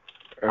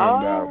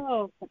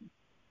 And,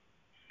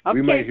 Okay.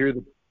 we might hear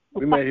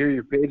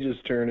your pages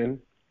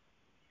turning.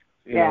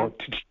 You know.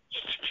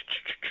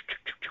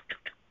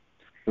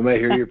 We might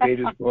hear your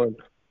pages going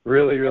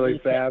really, really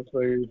fast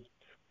while you're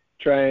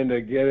trying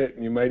to get it,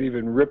 and you might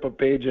even rip a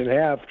page in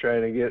half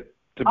trying to get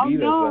to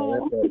beat us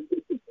on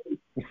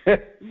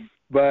it.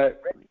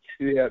 But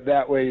yeah,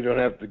 that way you don't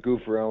have to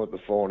goof around with the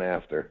phone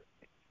after.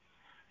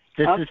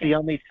 This is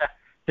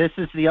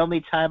the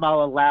only time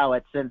I'll allow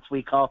it since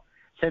we call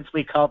this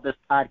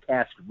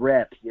podcast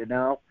RIP, you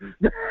know.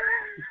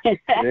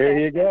 There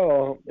you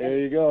go.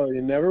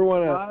 You never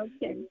want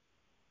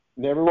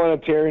to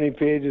tear any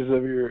pages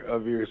of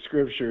your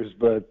scriptures,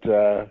 but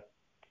for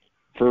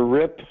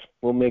RIP,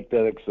 we'll make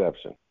that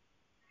exception.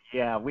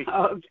 Yeah, we.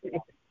 Okay.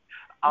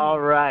 All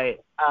right.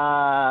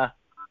 I'll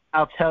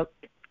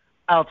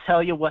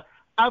tell you what.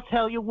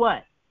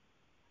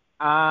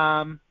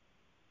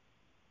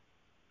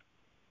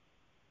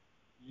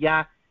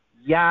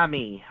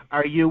 Yami,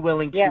 are you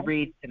willing to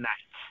read tonight?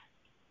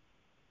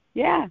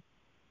 Yeah.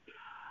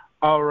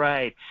 All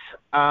right.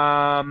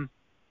 I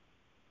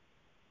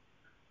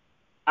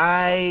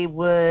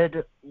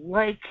would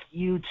like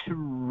you to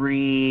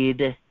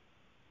read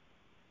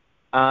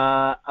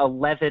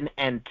 11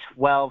 and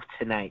 12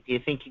 tonight. Do you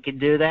think you can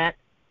do that?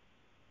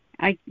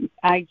 I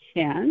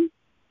can.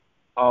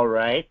 All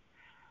right.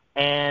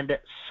 And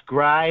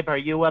Scribe, are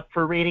you up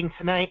for reading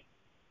tonight?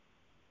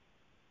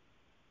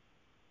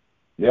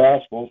 Yeah,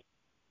 I suppose.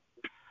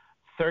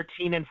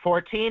 13 and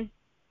 14?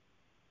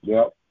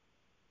 Yep.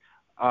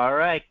 All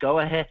right, go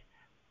ahead.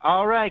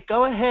 All right,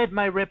 go ahead,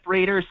 my RIP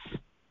readers.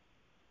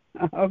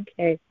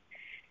 Okay.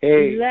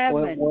 Hey,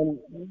 11.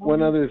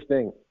 one other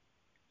thing.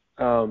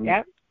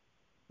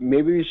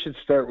 Maybe we should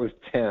start with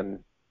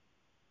 10,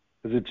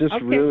 because it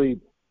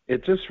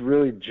just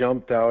really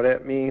jumped out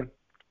at me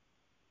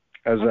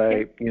as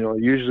I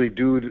usually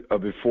do a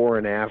before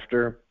and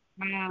after.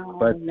 Wow,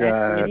 but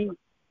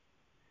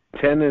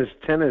 10 is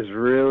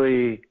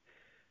really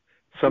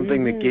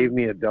something that gave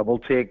me a double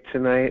take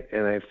tonight,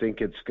 and I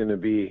think it's going to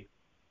be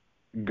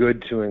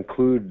good to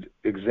include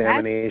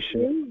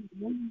examination.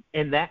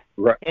 In that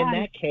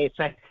case,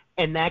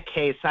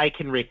 I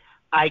can read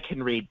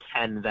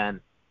 10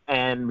 then,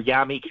 and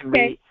Yami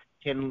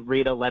can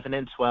read 11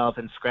 and 12,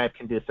 and Scribe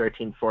can do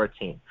 13,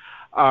 14.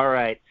 All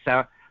right,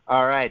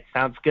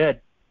 sounds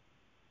good.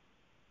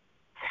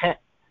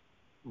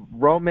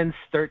 Romans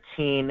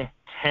 13,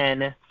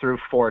 10 through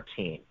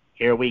 14.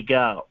 Here we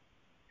go.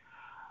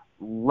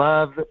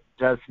 Love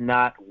does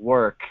not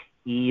work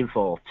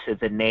evil to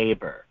the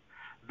neighbor.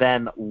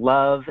 Then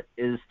love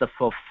is the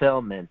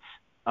fulfillment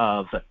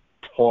of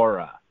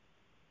Torah.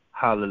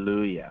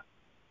 Hallelujah.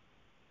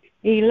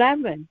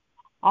 11.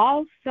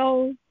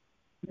 Also,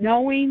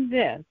 knowing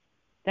this,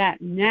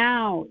 that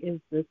now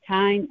is the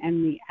time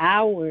and the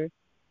hour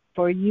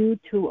for you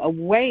to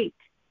awake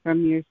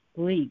from your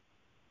sleep.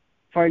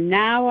 For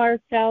now our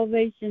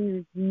salvation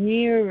is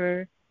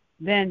nearer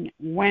than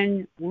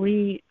when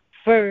we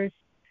first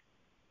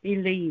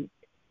believed.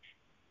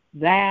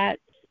 That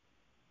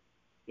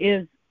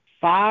is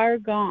far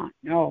gone.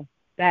 No,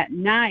 that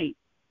night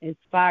is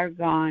far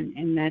gone,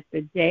 and that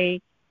the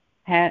day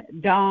has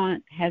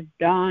dawned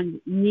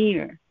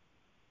near.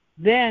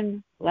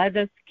 Then let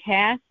us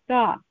cast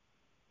off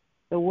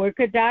the work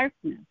of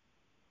darkness,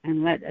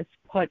 and let us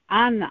put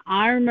on the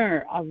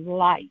armor of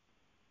light.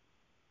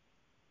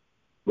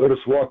 Let us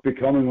walk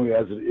becomingly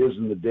as it is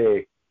in the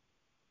day,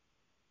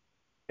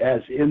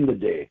 as in the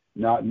day,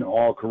 not in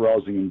all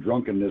carousing and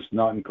drunkenness,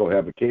 not in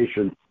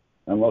cohabitation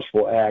and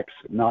lustful acts,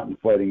 not in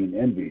fighting and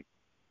envy.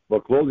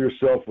 But clothe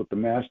yourself with the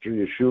Master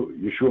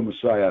Yeshua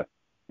Messiah,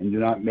 and do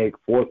not make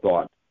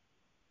forethought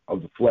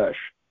of the flesh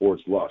or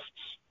its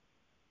lusts.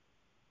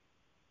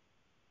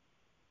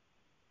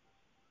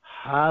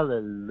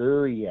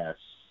 Hallelujah.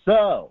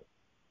 So,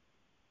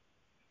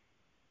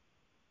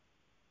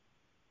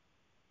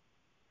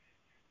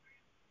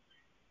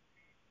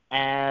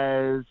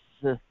 as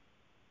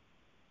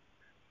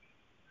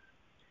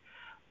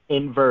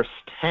in verse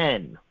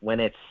 10, when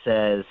it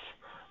says,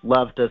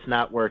 love does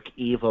not work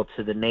evil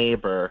to the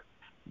neighbor,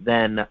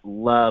 then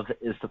love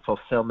is the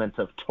fulfillment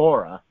of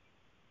Torah.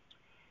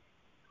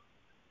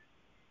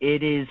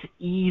 It is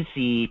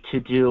easy to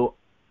do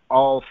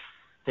all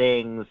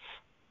things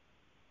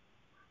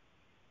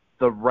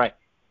the right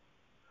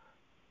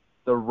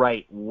the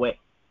right way.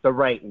 The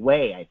right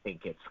way, I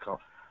think it's called.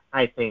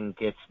 I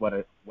think it's what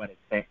it's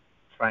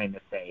trying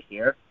to say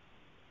here.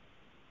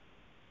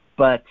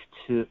 But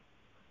to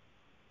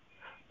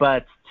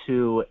but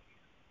to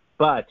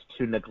but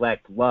to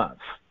neglect love.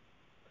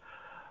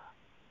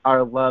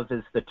 Our love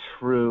is the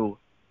true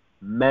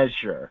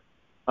measure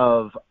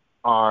of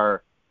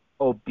our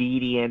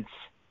obedience,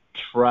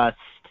 trust,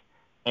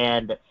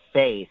 and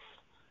faith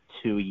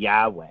to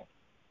Yahweh.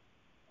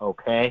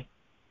 Okay?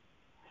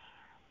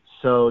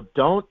 So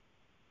don't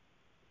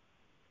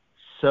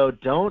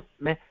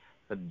miss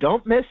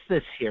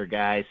this here,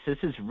 guys. This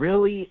is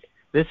really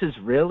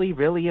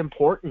really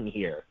important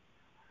here.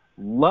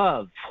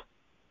 Love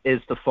is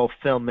the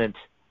fulfillment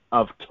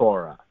of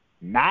Torah,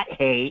 not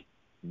hate,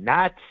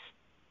 not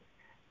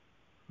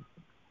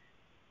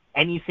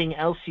anything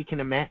else you can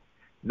imagine,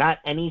 not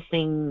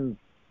anything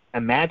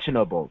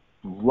imaginable.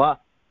 Love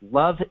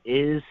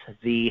is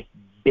the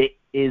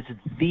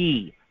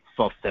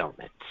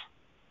fulfillment.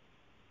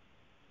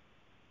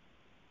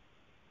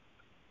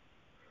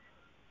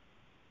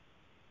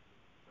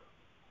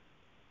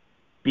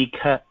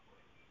 Because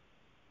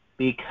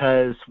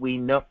we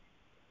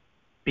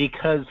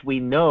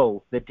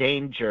know the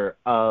danger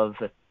of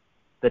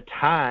the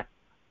time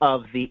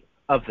of the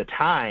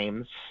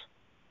times,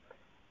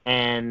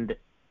 and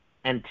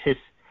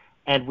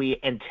we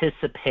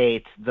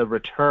anticipate the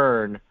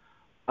return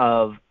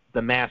of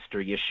the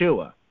Master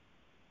Yeshua.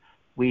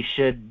 We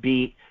should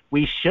be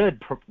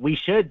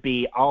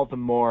all the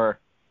more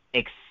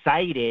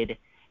excited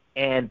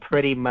and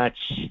pretty much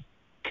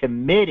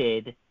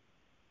committed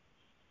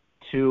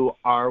to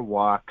our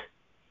walk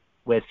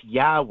with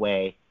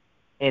Yahweh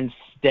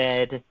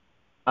instead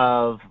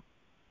of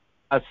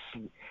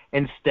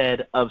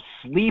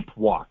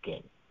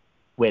sleepwalking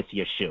with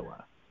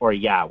Yeshua or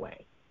Yahweh.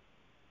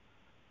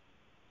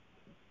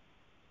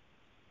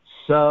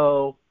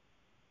 So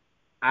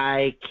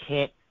I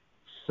can't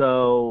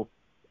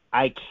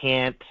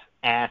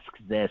ask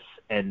this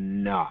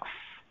enough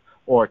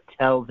or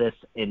tell this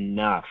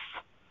enough.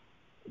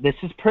 This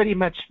is pretty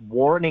much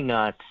warning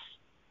us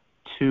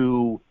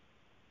to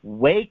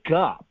wake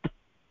up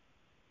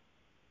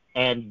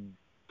and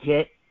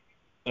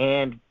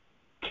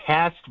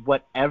cast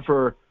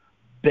whatever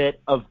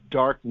bit of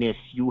darkness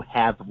you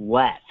have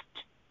left,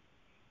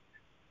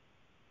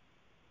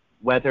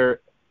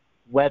 whether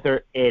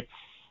it's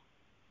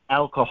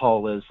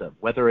alcoholism,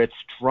 whether it's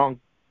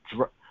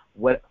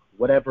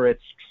whatever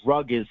it's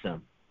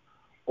drugism,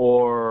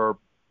 or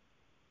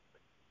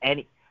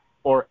any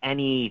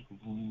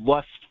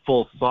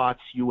lustful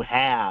thoughts you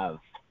have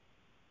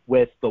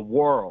with the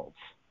world,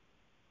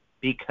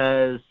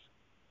 because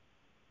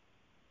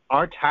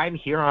our time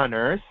here on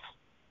earth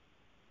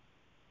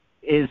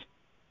is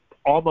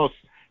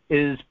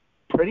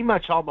pretty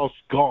much almost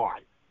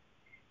gone,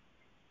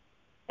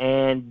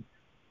 and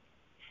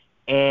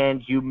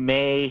you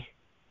may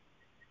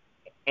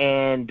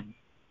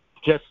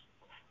just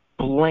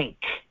blink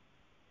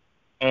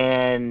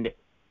and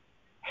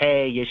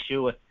hey,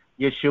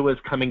 Yeshua's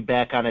coming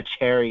back on a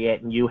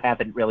chariot, and we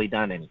haven't really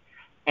done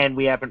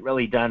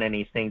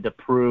anything to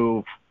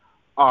prove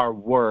our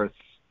worth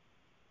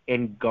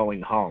in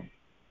going home.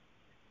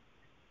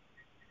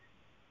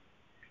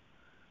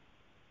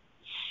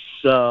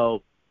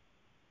 So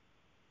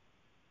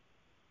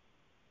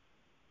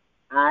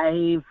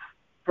I've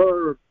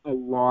for a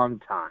long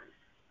time,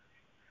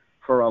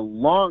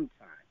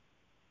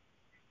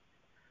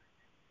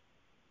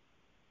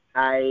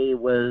 I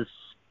was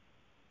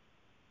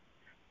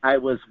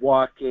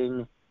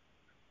walking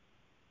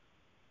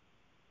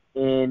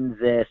in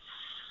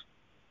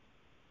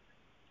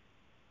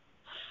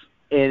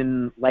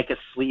like a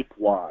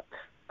sleepwalk,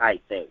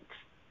 I think,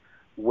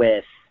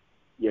 with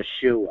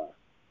Yeshua.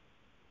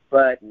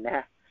 But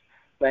now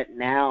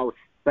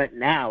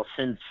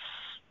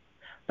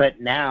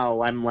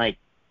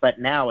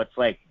it's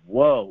like,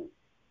 whoa,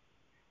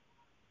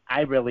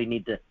 I really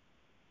need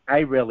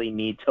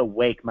to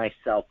wake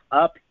myself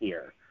up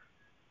here.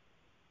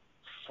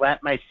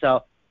 Slap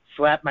myself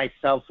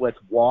with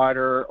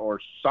water or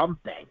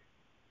something,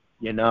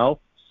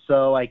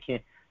 so I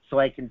can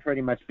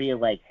pretty much be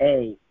like,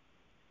 hey,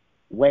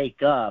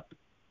 wake up.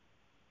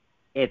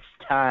 It's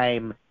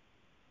time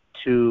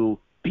to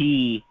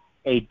be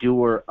a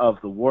doer of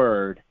the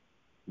word,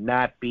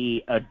 not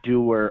be a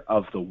doer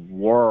of the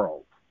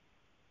world.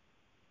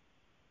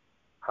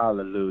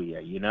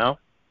 Hallelujah,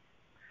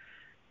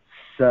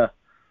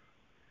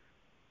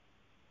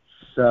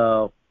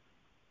 So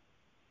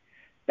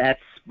that's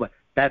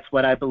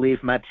what I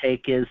believe my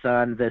take is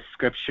on this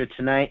scripture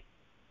tonight.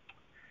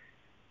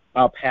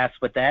 I'll pass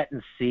with that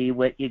and see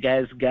what you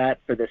guys got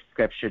for this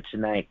scripture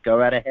tonight. Go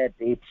right ahead,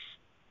 Deeps.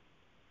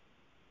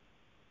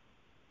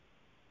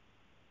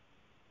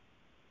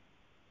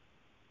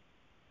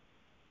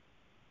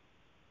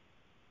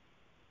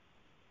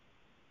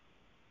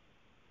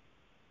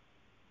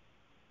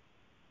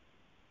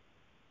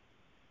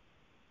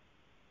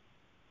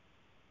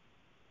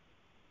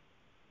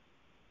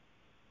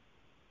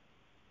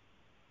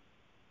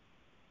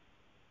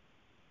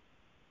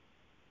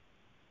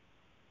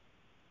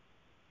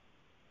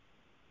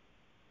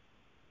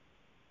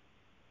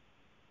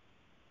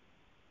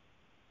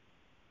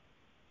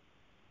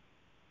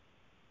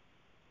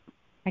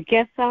 I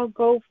guess I'll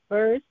go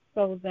first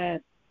so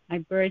that I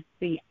break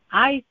the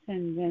ice,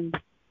 and then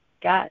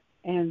Scott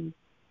and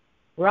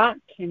Rock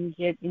can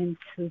get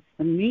into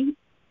some meat.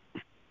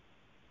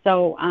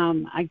 So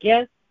I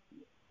guess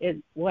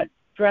what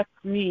struck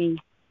me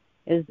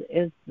is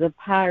the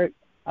part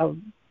of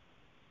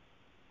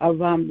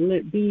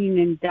being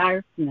in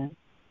darkness,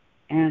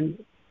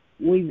 and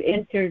we've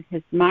entered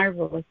His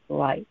marvelous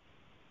light.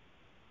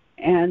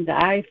 And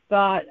I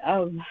thought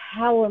of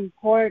how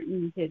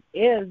important it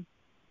is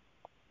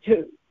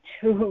to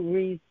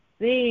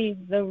receive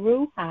the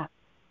Ruach.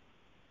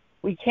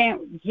 We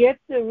can't get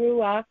the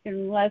Ruach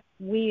unless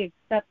we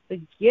accept the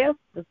gift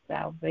of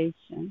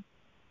salvation.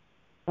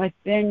 But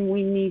then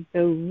we need the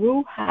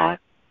Ruach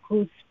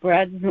who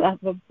spreads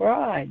love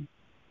abroad.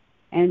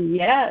 And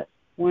yes,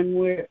 when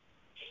we're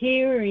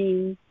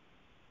hearing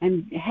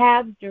and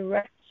have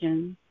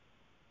direction,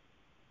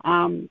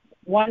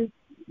 when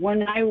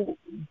I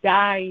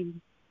died,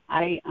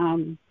 I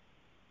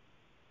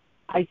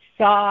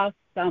saw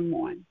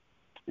someone,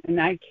 and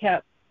I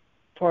kept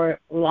for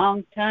a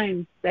long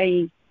time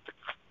saying,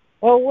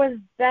 well, was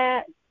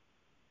that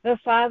the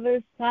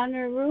Father, Son,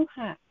 or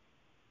Ruach?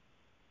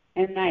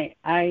 And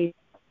I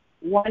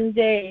one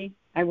day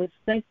I was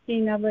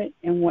thinking of it,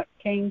 and what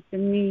came to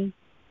me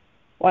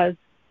was,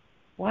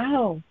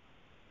 wow,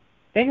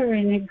 they're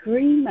in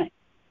agreement.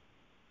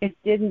 It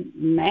didn't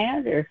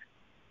matter.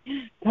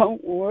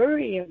 Don't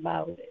worry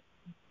about it.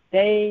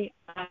 They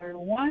are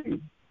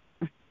one.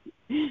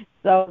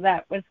 So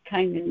that was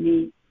kind of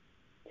neat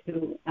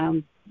too.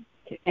 And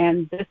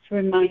this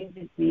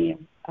reminded me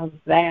of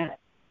that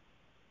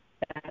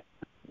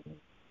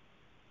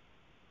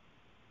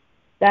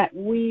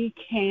we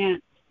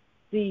can't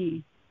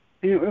see.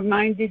 And it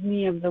reminded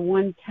me of the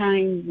one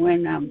time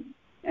when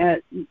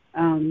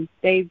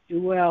Dave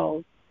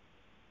Duell,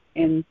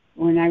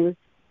 when I was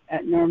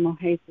at Normal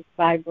Haces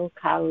Bible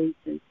College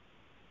in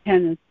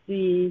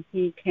Tennessee,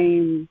 he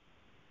came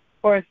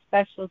for a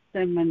special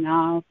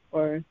seminar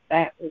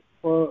that was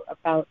for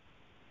about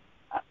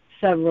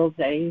several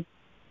days,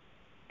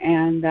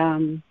 and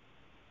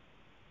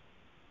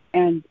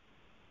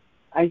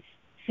I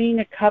seen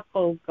a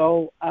couple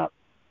go up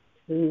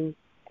to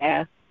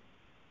ask,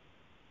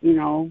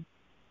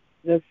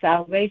 the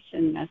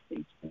salvation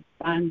message,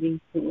 responding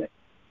to it.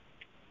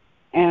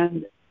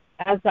 And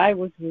as I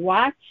was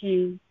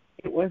watching,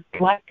 it was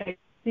like I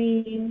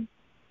seen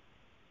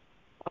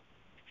a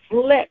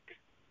flick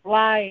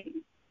fly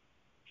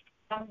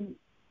from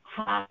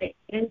high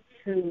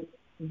into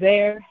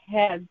their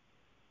head.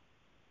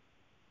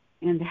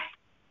 And I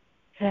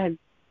said,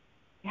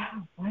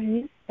 yeah, what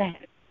is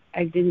that?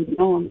 I didn't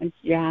know him as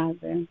Yah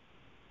then.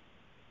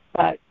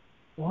 But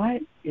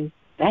what is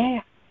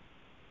that?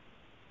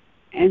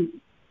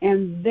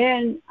 And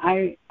then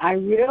I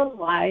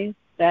realized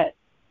that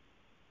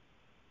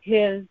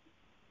his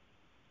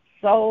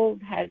soul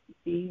had to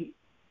be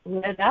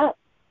lit up.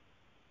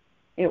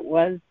 It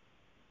was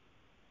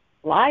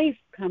life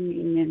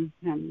coming in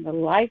him, the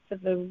life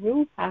of the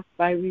Ruach,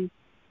 by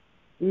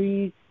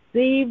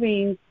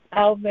receiving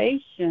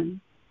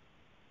salvation.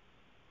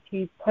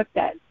 He put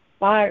that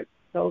spark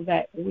so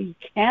that we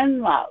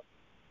can love.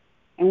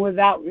 And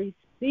without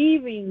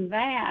receiving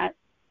that,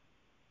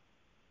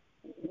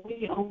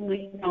 we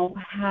only know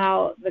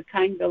how the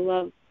kind of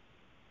love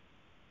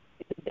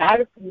in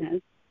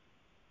darkness,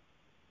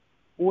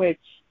 which,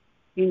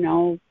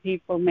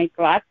 people make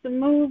lots of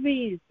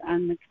movies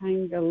on the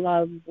kind of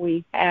love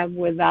we have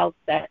without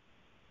that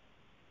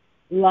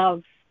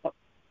love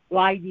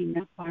lighting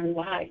up our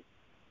life.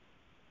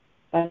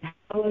 But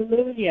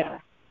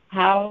hallelujah,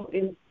 how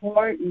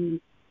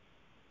important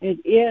it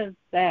is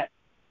that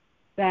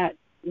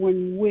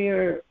when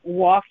we're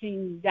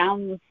walking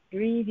down the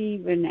street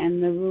even,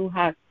 and the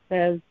Ruach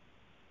says,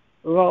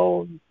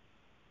 roll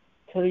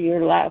to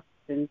your left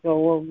and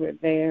go over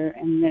there,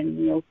 and then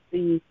you'll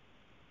see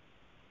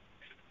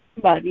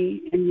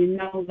somebody, and you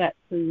know that's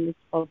who you're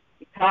supposed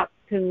to talk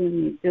to,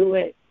 and you do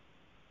it,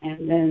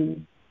 and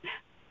then,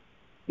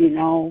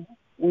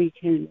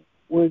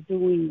 we're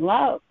doing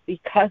love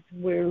because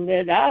we're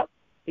lit up,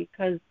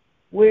 because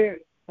we're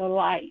the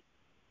light.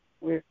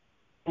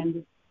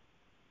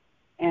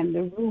 And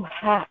the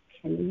Ruach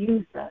can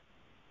use us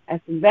as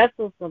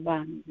vessels of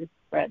honor to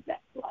spread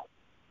that love.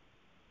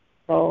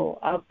 So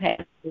I'll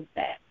pass with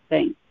that.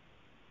 Thanks.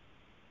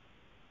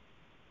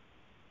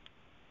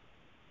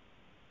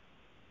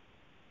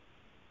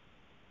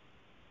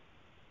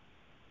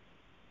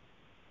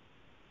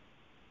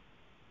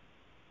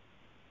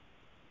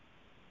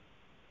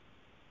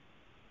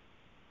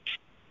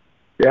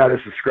 Yeah,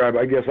 this is Scribe.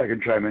 I guess I can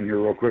chime in here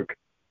real quick.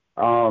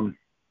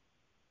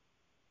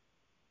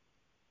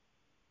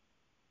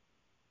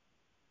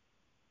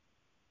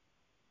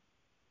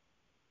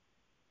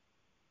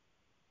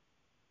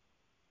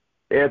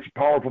 It's a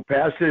powerful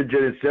passage,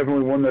 and it's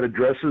definitely one that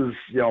addresses,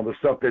 the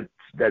stuff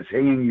that's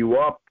hanging you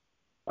up.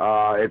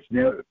 It's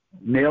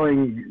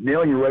nailing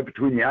you right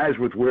between the eyes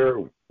with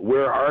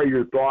where are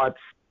your thoughts?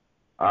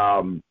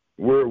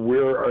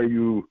 Where are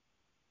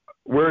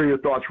your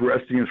thoughts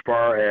resting as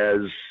far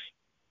as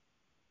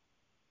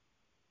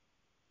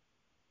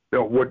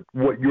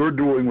what you're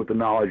doing with the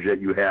knowledge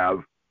that you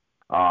have.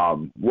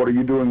 What are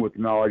you doing with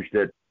the knowledge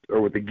that,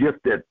 or with the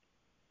gift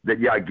that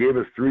Yah gave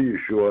us through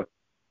Yeshua?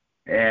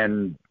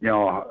 And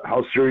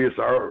how serious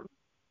are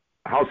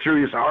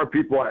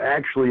people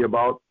actually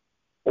about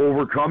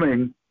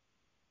overcoming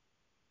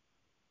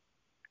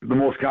the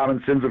most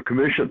common sins of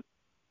commission?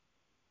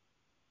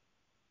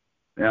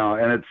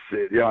 And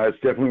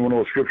it's definitely one of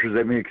those scriptures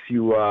that makes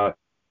you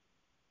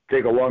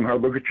take a long,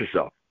 hard look at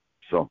yourself.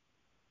 So,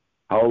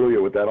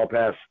 hallelujah. With that, I'll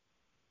pass.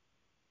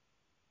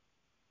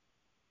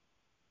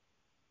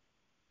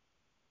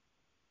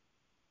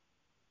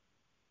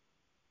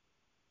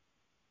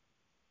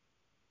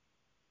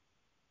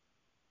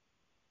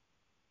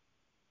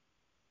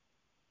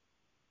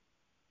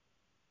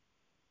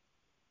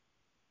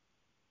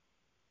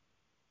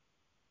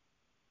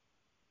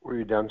 Were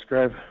you done,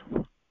 Scribe?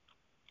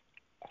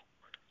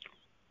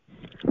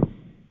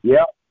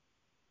 Yeah.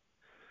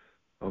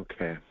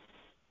 Okay.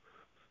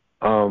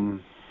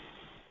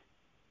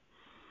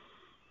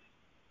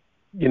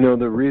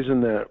 The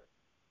reason that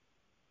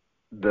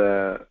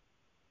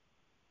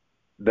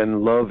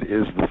then love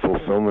is the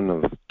fulfillment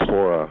of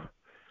Torah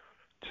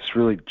just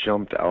really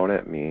jumped out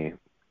at me.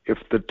 If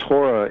the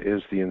Torah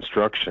is the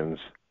instructions,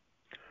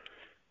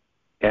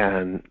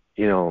 and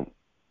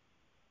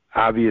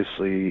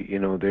obviously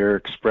they're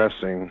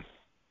expressing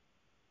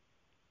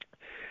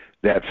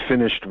that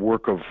finished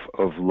work of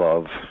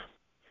love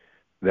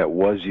that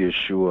was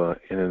Yeshua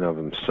in and of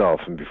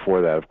himself, and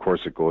before that, of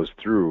course, it goes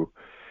through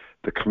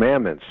the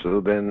commandments. So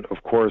then,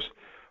 of course,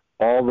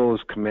 all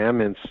those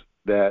commandments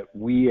that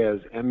we as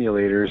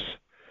emulators,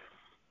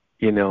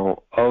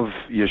 of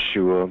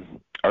Yeshua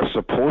are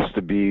supposed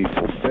to be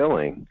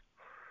fulfilling,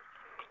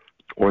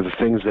 or the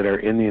things that are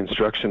in the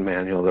instruction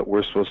manual that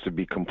we're supposed to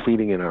be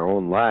completing in our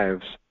own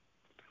lives,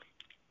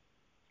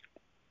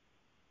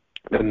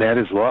 then that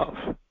is love.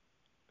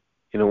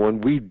 When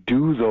we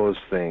do those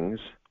things,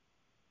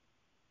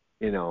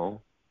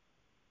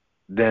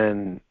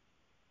 then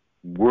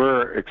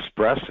we're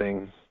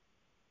expressing,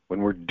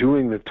 when we're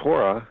doing the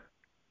Torah,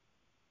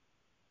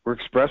 we're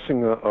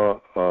expressing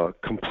a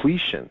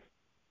completion,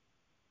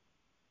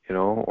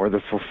 or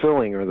the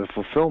fulfilling or the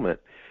fulfillment.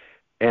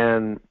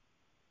 And,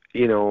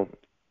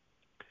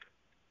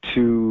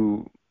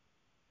 to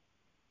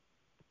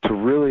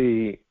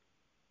really,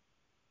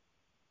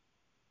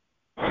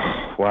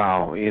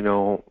 wow,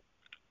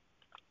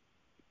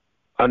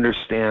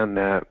 understand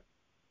that,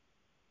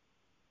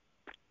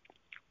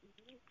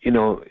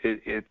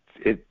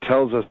 it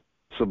tells us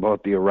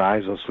about the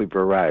arise, O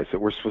sleeper, arise, that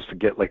we're supposed to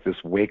get like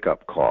this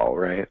wake-up call,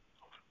 right?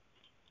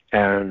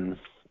 And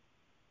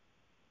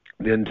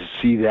then to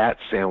see that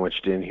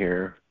sandwiched in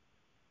here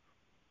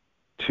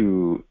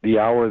to the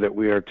hour that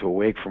we are to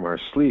awake from our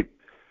sleep,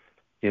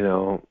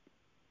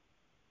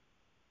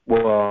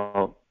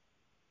 well,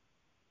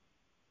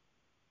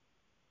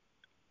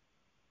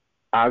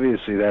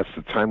 obviously that's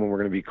the time when we're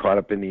going to be caught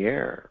up in the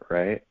air,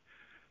 right?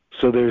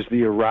 So there's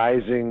the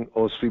arising,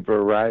 O sleeper,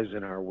 arise,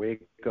 in our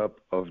wake-up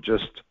of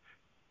just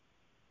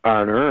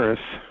on earth,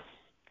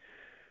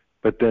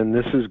 but then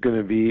this is going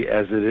to be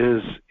as it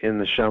is in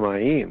the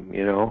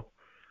Shamayim,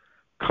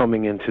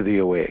 coming into the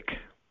awake.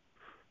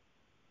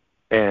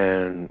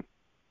 And,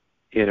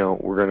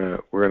 we're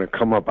gonna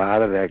come up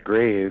out of that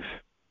grave,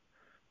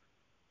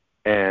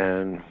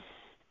 and,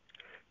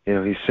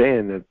 he's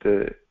saying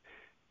that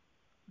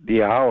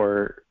the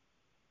hour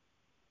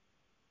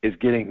is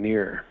getting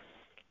near.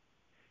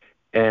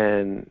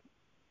 And,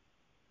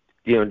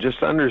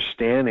 just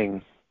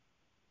understanding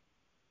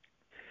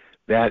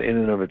that in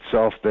and of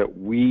itself, that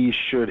we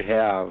should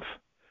have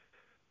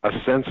a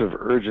sense of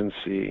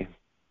urgency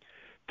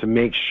to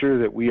make sure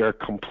that we are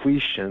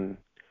completion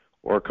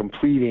or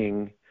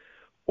completing,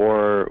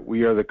 or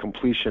we are the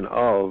completion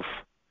of,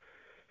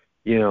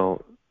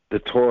 the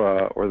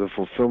Torah or the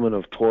fulfillment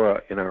of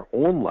Torah in our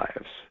own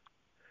lives,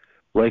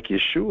 like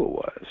Yeshua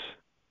was,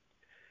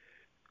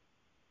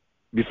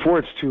 before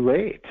it's too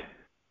late.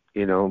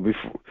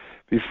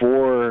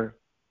 Before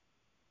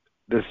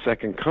the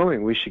second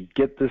coming, we should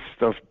get this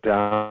stuff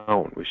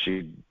down. We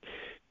should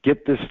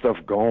get this stuff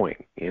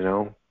going,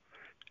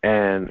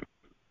 and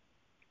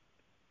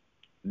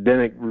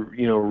then it,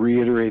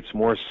 reiterates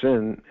more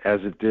sin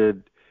as it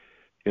did,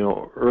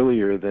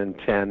 earlier than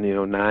 10.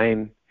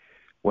 9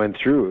 went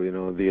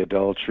through, the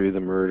adultery,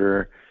 the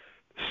murder,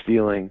 the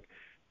stealing.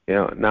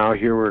 Now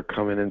here we're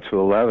coming into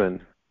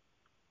 11.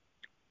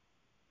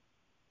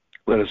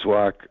 Let us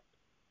walk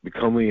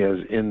becoming as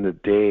in the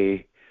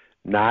day,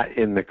 not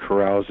in the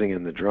carousing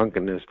and the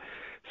drunkenness.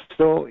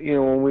 So,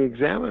 when we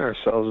examine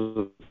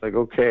ourselves, it's like,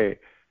 okay,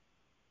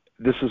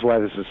 this is why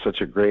this is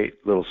such a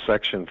great little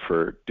section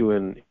for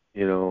doing,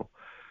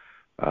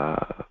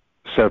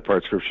 set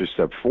apart scripture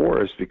step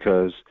 4, is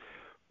because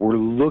we're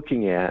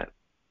looking at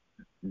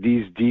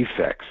these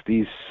defects,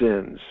 these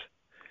sins,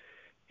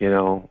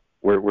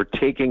 we're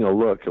taking a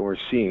look and we're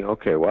seeing,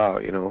 okay, wow,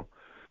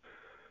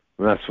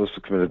 I'm not supposed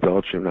to commit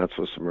adultery, I'm not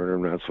supposed to murder,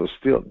 I'm not supposed to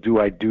steal. Do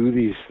I do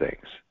these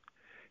things?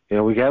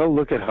 We got to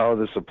look at how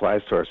this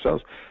applies to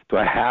ourselves. Do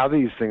I have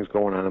these things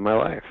going on in my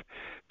life?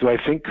 Do I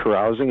think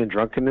carousing and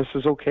drunkenness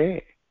is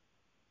okay?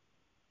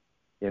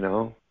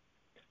 And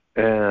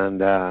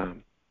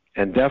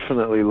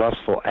definitely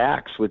lustful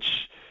acts,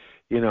 which,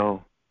 it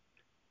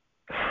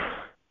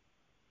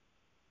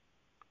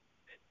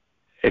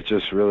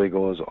just really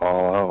goes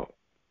all out.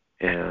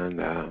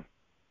 And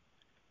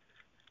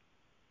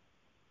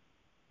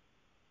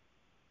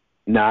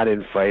not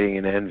in fighting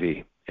and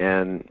envy.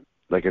 And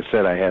like I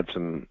said, I had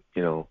some,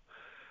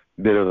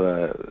 bit of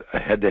a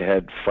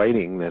head-to-head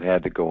fighting that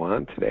had to go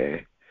on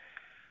today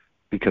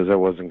because I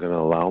wasn't going to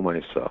allow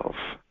myself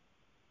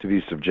to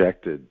be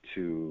subjected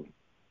to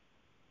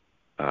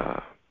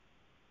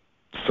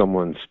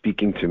someone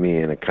speaking to me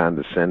in a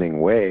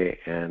condescending way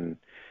and,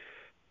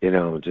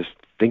 just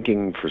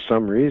thinking for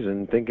some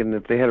reason, thinking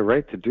that they had a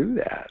right to do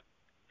that.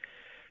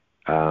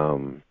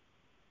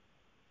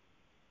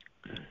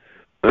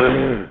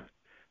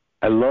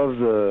 I love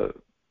the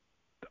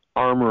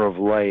armor of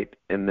light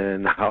and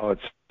then how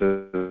it's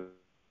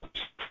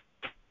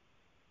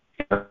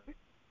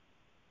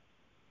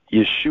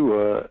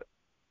Yeshua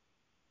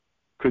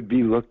could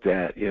be looked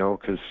at,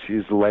 because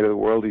he's the light of the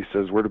world. He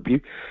says we're to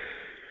be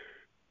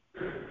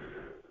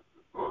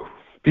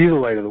the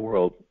light of the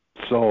world.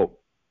 So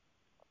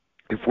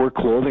if we're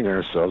clothing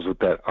ourselves with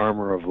that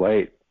armor of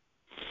light,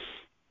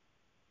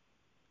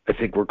 I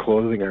think we're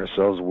clothing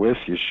ourselves with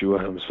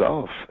Yeshua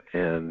himself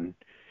and,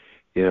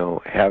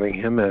 having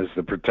him as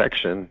the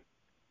protection,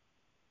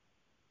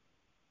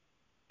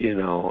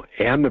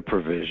 and the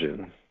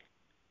provision.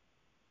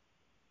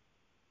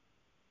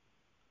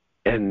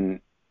 And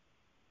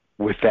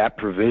with that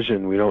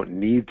provision, we don't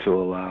need to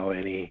allow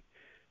any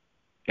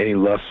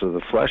lusts of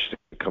the flesh to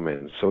come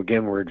in. So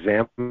again, we're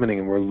examining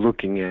and we're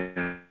looking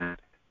at,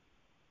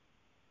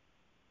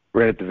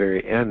 right at the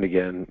very end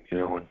again,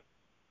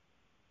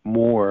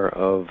 more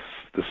of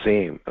the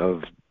same,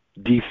 of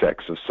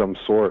defects of some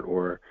sort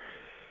or,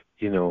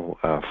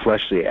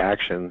 fleshly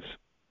actions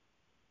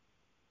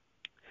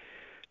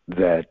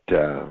that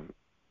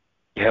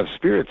have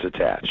spirits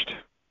attached,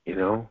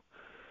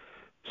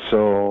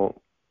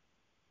 So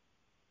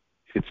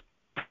it's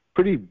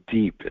pretty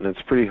deep and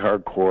it's pretty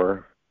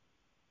hardcore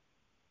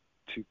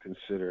to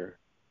consider,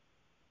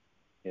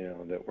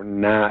 that we're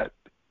not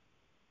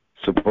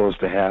supposed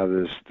to have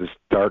this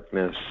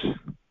darkness,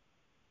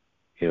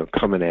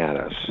 coming at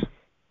us.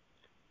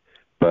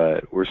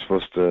 But we're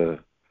supposed to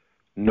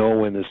know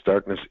when this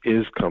darkness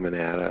is coming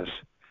at us,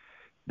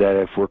 that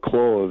if we're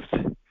clothed,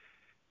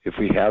 if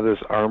we have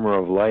this armor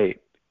of light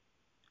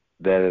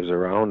that is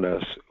around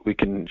us, we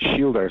can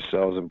shield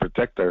ourselves and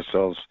protect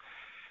ourselves,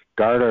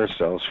 guard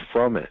ourselves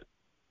from it.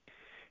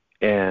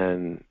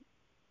 And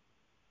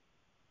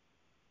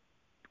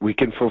we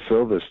can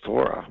fulfill this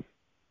Torah.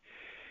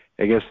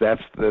 I guess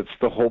that's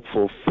the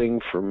hopeful thing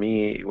for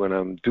me when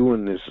I'm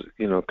doing this,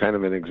 kind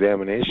of an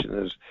examination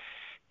is,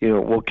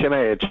 well, can I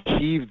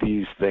achieve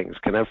these things?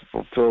 Can I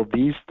fulfill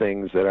these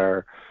things that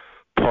are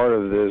part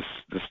of this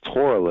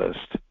Torah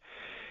list?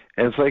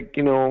 And it's like,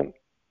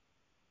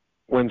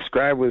 when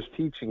Scribe was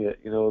teaching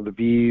it, the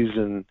bees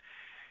and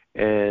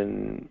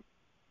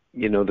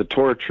the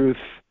Torah truth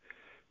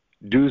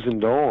do's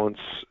and don'ts,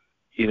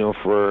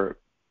 for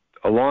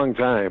a long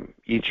time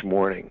each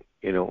morning,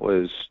 it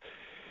was,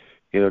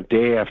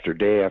 day after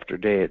day after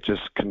day, it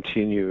just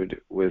continued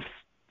with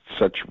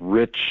such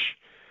rich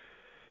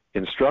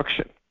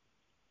instruction,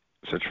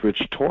 such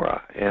rich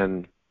Torah.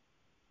 And,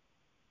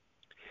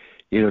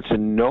 to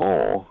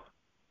know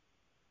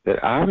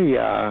that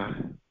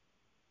Aviyah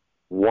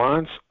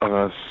wants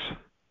us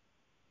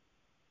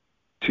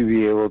to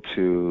be able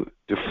to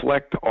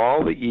deflect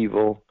all the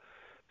evil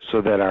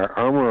so that our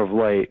armor of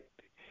light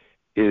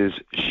is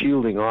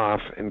shielding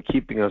off and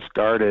keeping us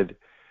guarded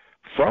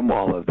from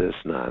all of this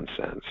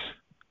nonsense.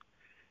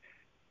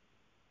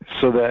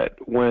 So that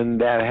when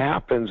that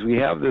happens, we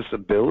have this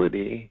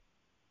ability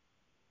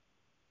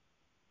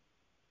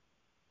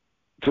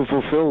to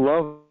fulfill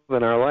love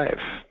in our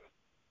life.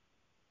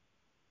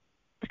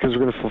 Because we're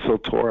going to fulfill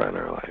Torah in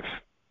our life.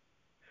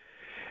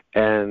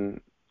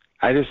 And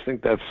I just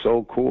think that's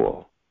so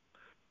cool.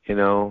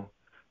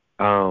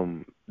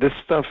 This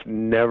stuff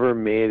never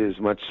made as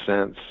much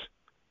sense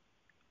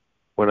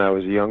when I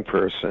was a young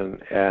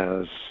person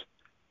and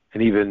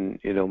even,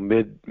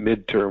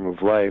 mid-term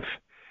of life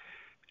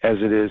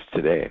as it is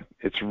today.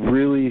 It's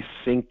really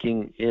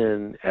sinking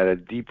in at a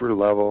deeper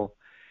level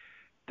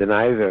than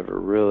I've ever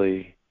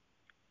really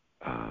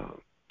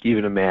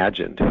even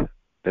imagined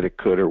that it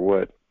could or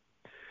would.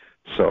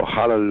 So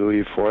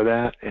hallelujah for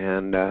that,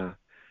 and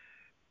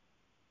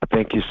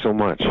thank you so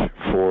much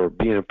for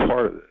being a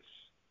part of this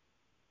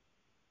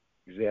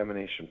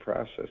examination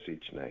process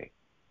each night,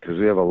 because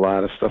we have a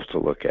lot of stuff to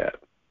look at.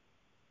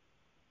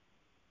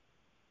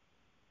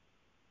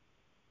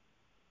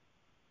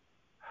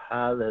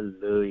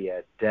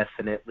 Hallelujah.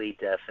 Definitely.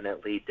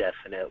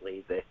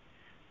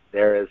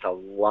 There is a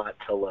lot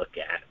to look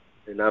at,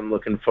 and I'm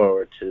looking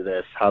forward to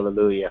this.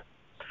 Hallelujah.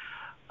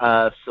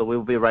 So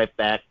we'll be right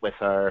back with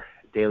our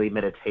daily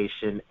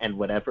meditation, and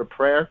whatever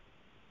prayer.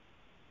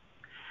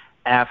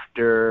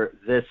 After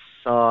this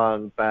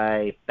song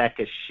by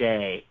Becca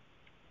Shea,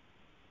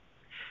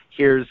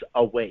 here's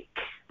Awake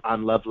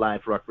on Love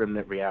Live Rock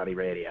Remnant Reality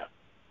Radio.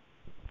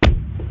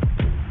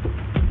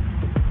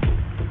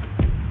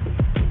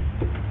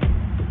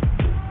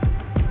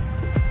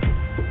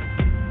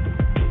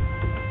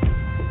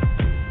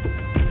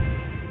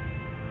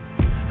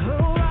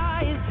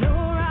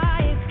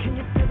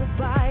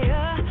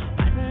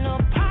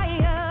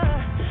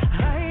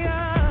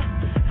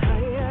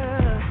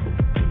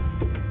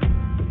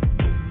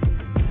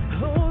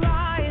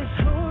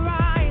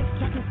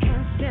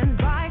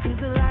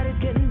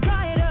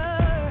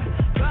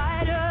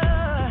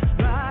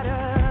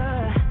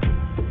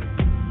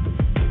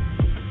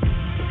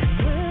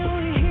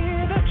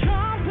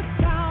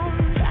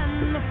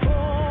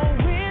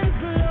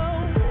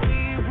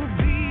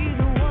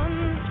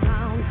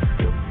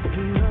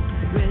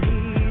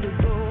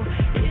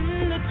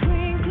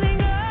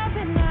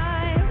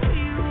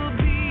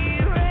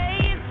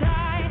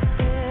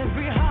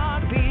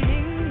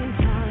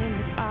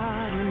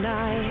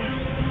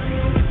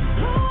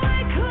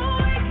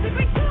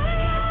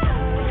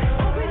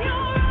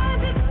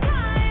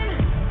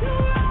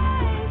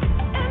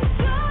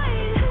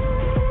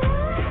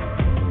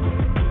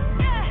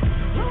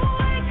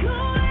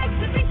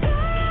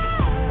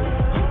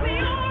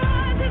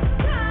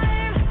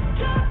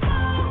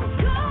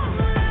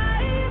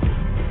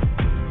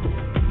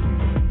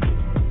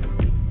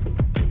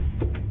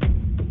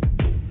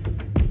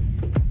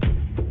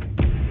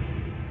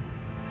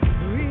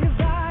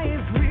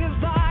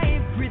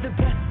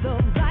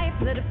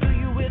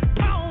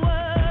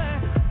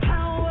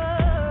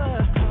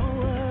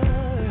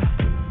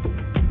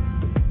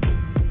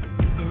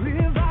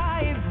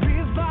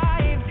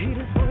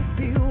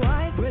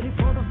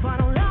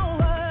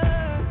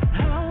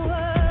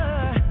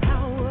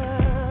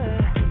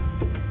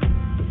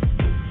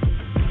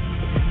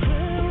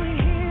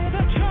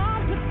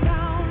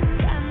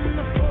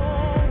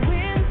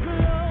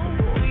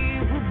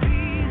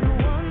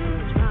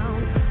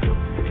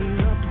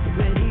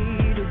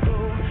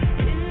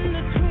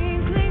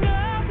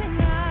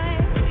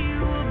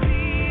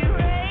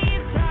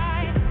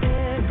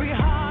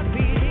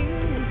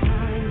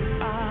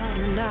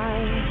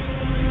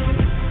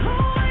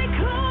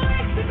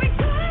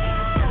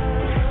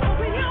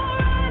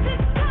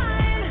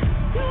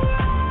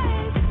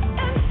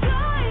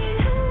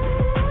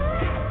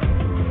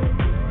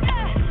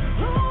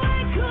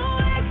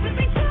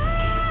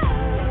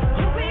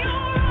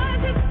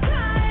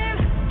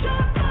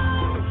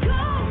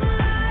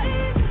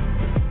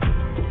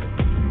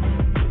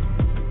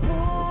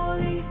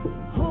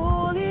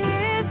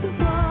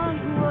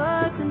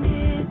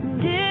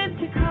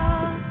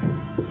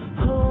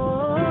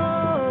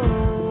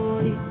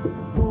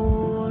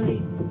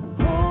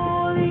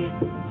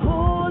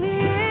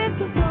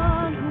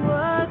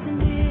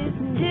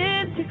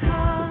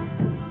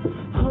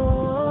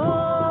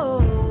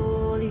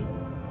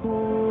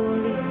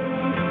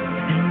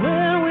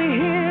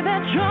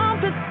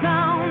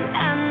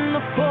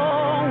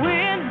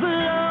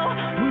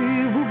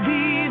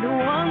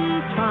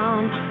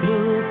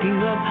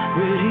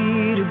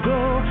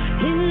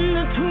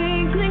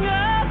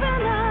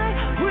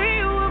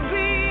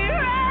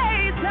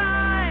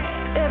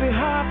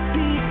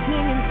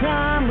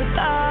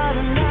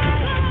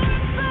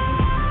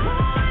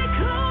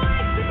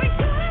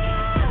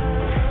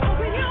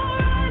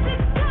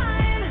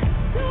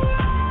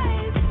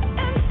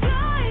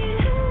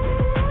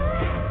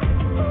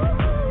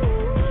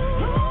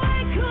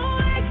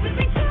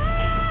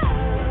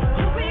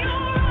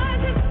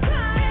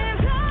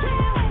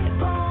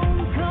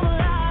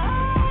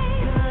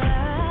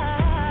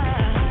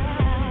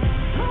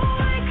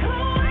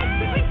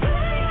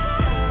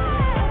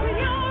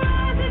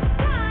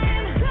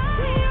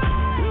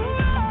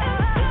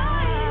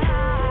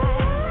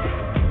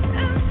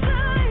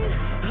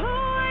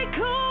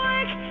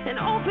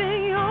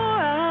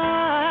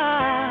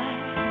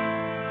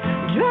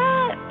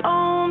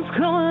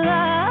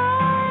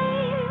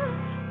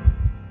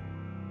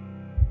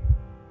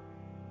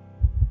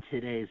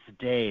 Today's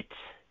date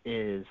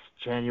is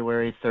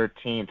January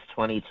 13th,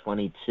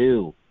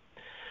 2022.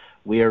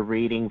 We are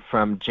reading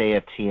from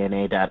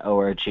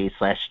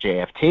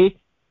jftna.org/JFT.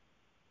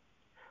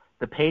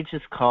 The page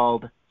is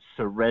called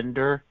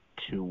Surrender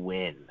to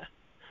Win.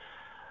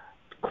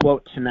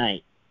 Quote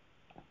tonight,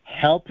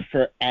 help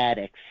for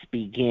addicts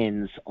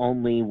begins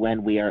only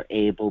when we are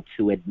able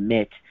to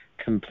admit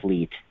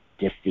complete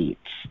defeat.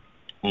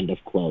 End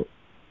of quote.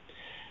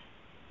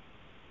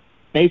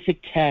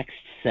 Basic text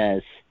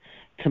says,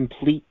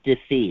 complete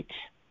defeat.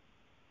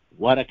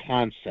 What a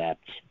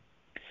concept.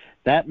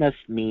 That must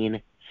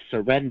mean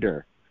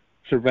surrender.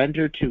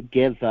 Surrender to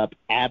give up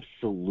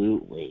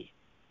absolutely.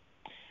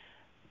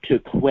 To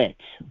quit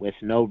with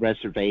no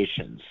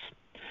reservations.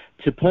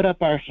 To put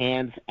up our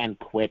hands and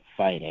quit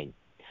fighting.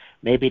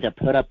 Maybe to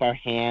put up our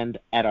hand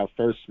at our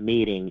first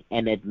meeting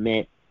and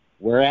admit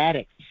we're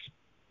addicts.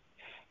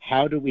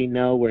 How do we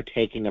know we're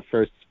taking a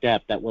first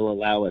step that will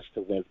allow us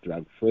to live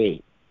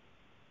drug-free?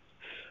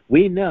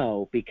 We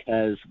know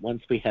because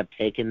once we have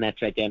taken that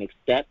gigantic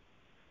step,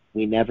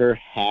 we never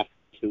have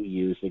to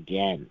use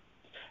again.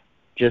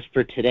 Just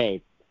for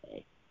today,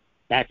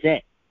 that's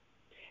it.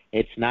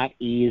 It's not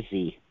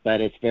easy,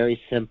 but it's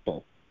very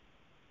simple.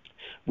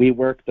 We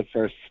work the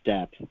first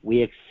step.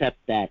 We accept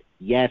that,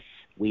 yes,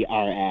 we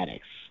are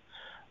addicts.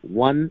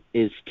 One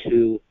is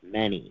too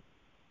many,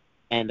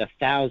 and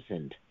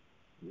 1,000,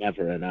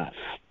 never enough.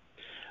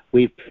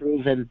 We've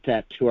proven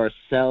that to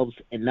ourselves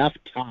enough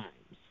times.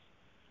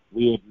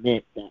 We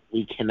admit that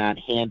we cannot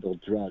handle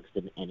drugs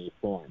in any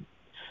form.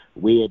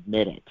 We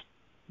admit it.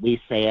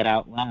 We say it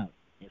out loud,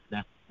 if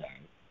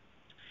necessary.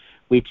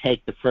 We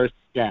take the first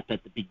step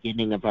at the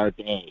beginning of our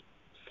day.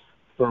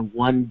 For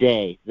one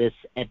day, this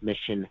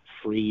admission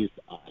frees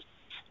us.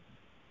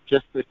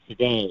 Just for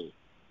today,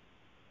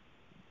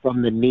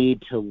 from the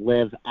need to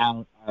live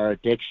out our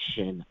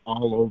addiction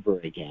all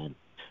over again,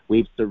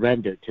 we've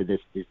surrendered to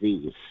this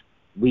disease.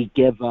 We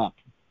give up.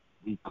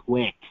 We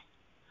quit.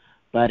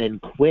 But in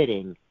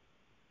quitting,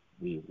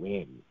 we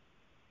win.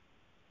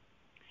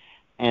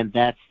 And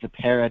that's the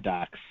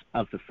paradox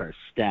of the first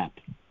step.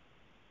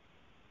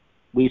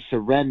 We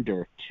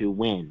surrender to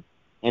win.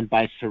 And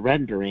by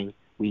surrendering,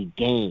 we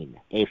gain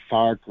a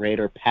far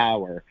greater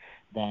power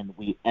than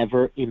we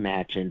ever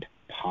imagined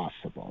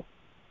possible.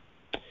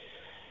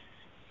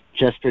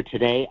 Just for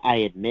today, I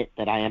admit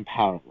that I am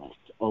powerless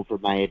over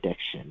my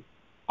addiction.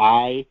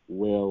 I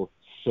will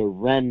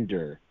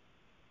surrender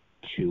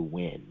to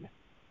win.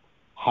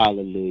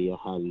 Hallelujah,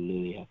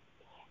 hallelujah.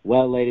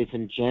 Well, ladies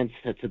and gents,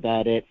 that's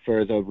about it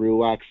for the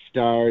Ruach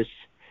Stars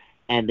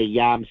and the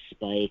Yam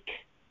Spike.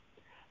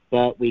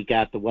 But we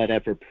got the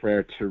whatever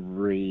prayer to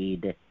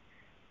read.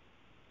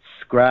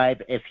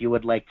 Scribe, if you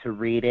would like to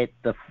read it,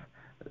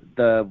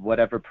 the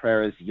whatever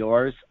prayer is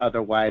yours.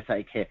 Otherwise,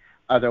 I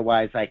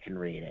can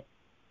read it.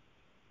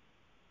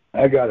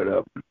 I got it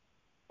up.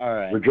 All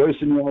right. Rejoice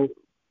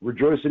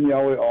in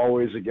Yahweh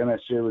always. Again, I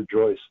say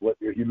rejoice.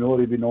 Let your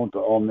humility be known to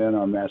all men.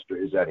 Our Master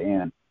is at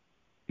hand.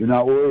 Do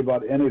not worry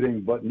about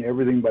anything, but in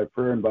everything by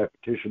prayer and by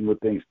petition with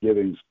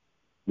thanksgivings.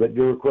 Let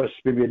your requests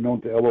be made known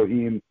to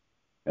Elohim,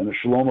 and the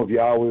shalom of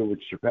Yahweh,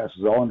 which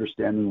surpasses all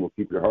understanding, will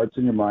keep your hearts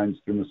and your minds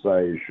through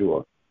Messiah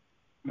Yeshua.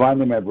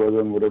 Finally, my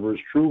brethren, whatever is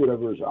true,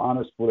 whatever is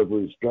honest, whatever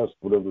is just,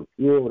 whatever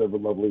pure, whatever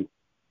lovely,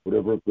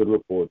 whatever of good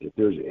report, if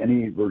there's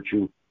any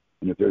virtue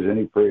and if there's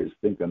any praise,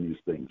 think on these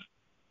things.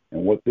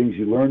 And what things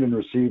you learned and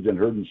received and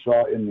heard and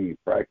saw in me,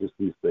 practice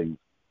these things,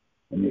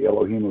 and the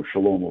Elohim of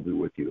Shalom will be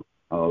with you.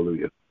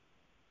 Hallelujah.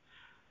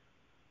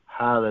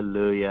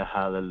 Hallelujah,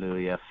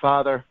 hallelujah.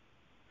 Father,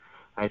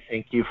 I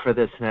thank you for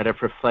this night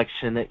of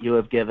reflection that you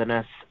have given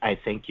us. I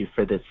thank you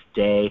for this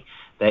day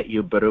that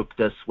you baruched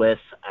us with.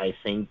 I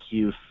thank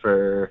you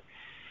for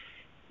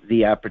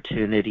the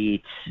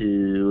opportunity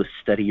to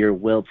study your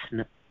will,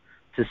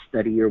 to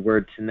study your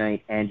word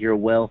tonight and your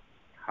will.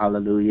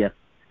 Hallelujah.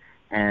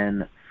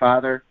 And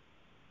Father,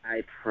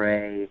 I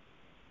pray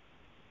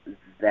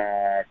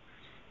that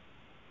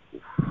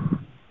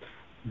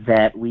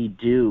we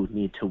do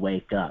need to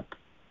wake up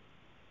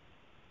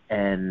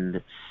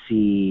and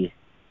see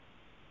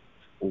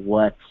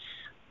what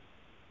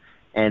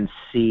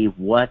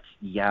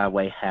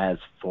Yahweh has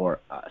for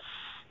us.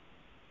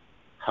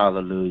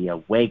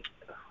 Hallelujah.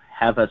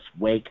 Have us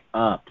wake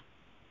up.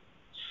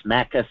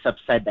 Smack us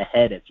upside the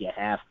head if you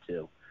have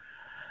to.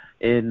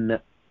 In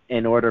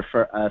order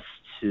for us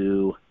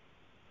to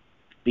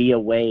be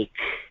awake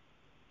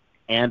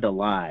and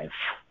alive.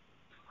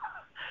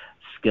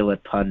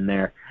 Skillet pun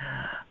there.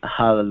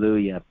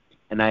 Hallelujah.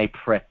 And I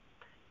pray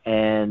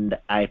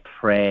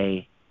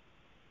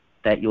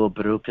that you will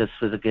baruch us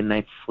with a good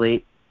night's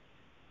sleep,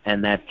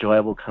 and that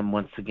joy will come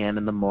once again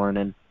in the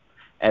morning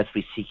as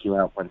we seek you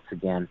out once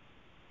again.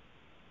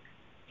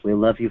 We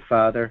love you,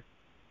 Father,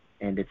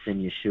 and it's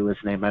in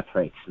Yeshua's name I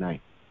pray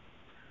tonight.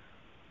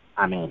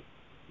 Amen.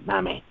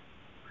 Amen.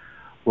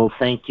 Well,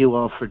 thank you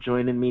all for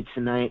joining me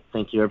tonight.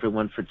 Thank you,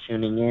 everyone, for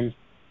tuning in.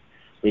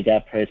 We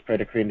got Praise, Pray,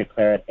 Decree, and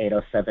Declare at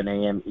 8:07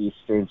 a.m.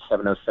 Eastern,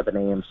 7:07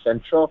 a.m.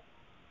 Central.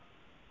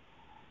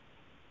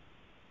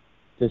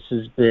 This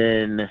has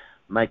been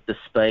Mike the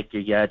Spike,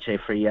 your Yahweh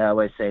for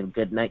Yahweh, saying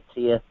good night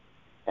to you,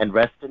 and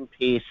rest in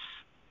peace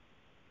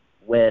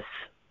with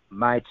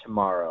My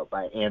Tomorrow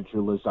by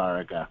Andrew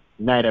Lazaraga.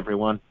 Night,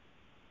 everyone.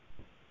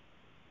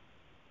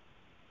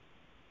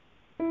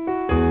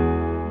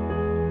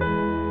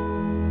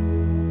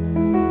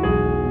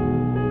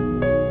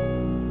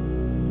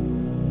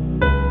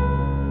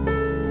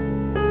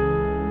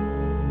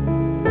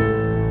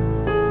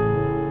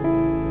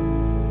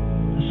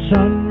 The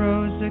sun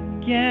rose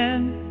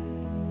again,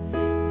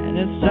 and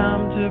it's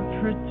time to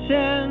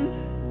pretend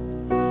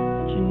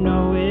that you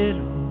know it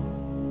all.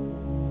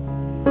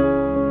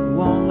 It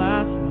won't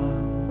last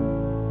long.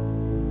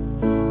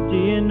 Do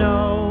you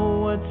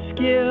know what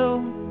skill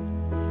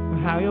or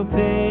how you'll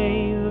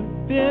pay the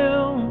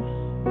bills?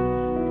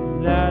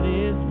 'Cause that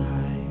is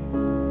life.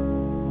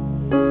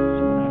 That's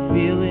what I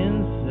feel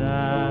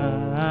inside,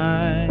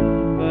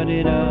 but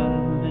it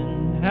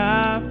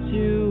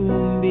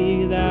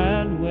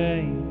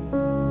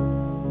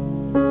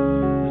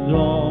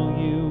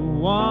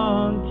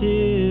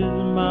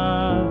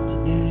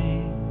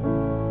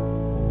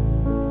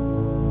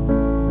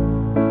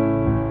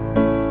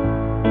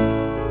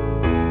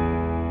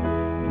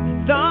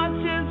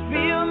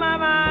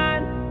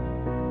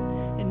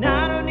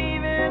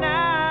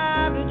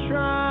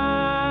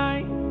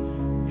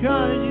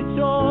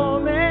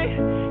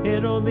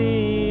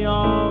be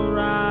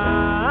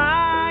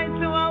alright.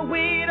 So I'll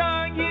wait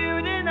on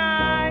you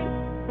tonight.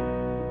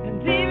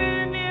 And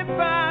even if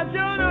I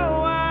don't know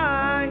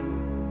why,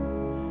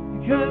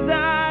 because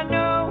I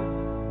know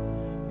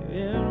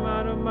you're in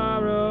my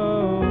tomorrow.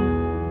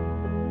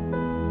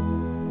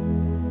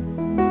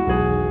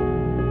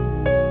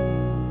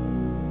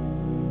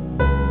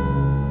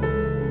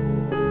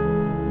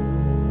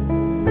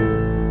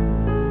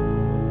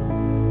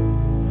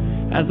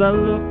 As I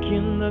look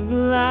in the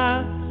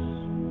glass,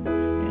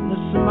 and the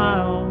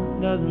smile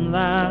doesn't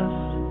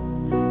last,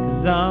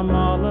 'cause I'm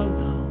all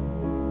alone,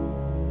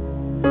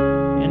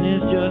 and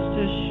it's just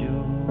a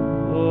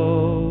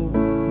show,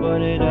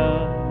 but it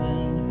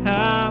doesn't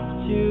have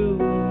to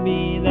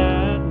be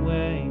that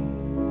way,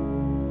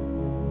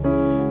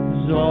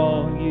 'cause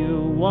all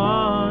you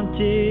want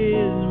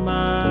is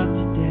my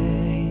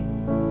today.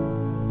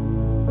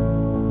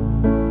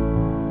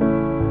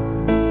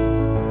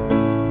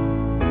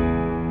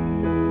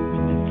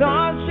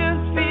 Thoughts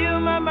just fill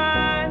my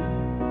mind,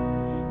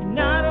 and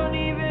I don't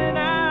even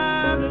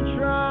have to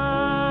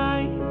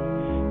try,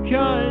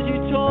 'cause you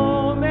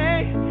told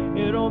me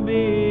it'll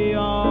be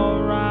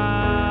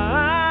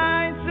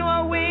alright. So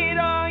I'll wait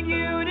on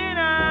you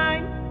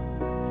tonight,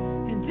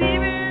 and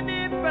even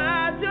if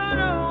I don't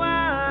know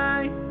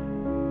why,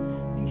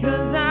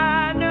 because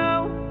I know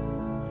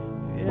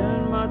you're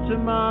in my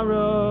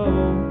tomorrow.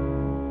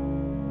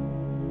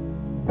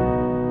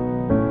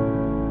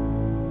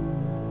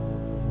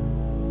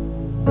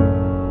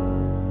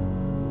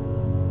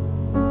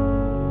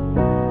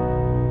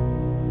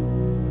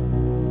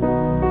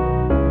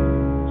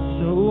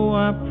 I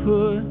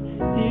put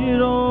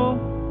it all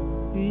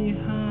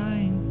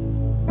behind.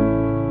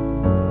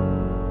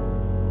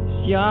 'Cause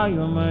yeah,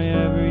 you're my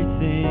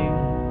everything,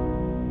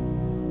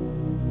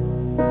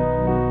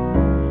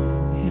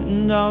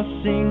 and I'll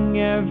sing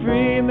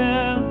every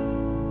melody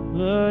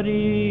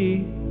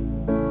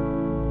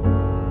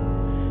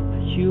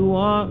that you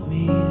want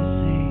me to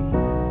sing.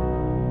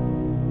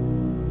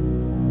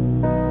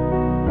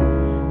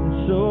 And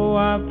so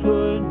I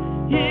put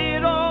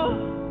it all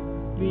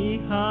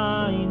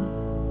behind.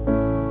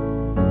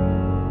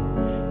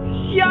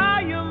 Yeah,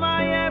 you're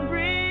my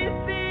everything,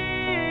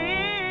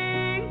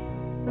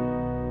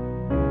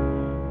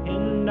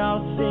 and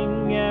I'll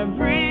sing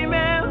every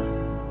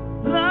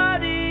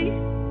melody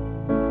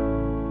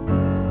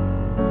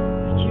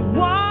that you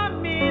want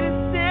me to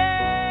say.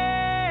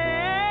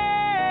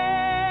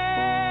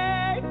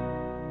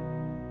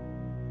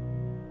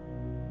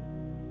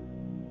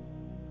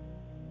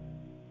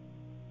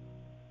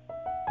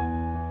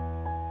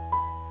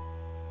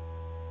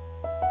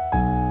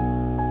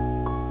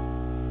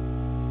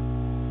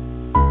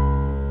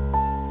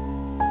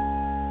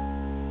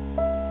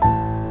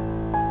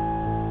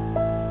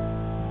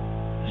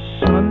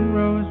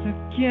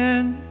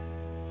 Again,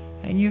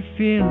 and you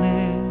feel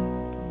it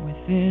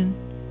within.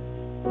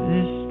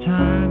 This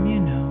time you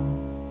know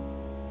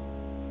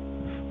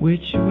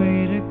which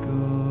way to go.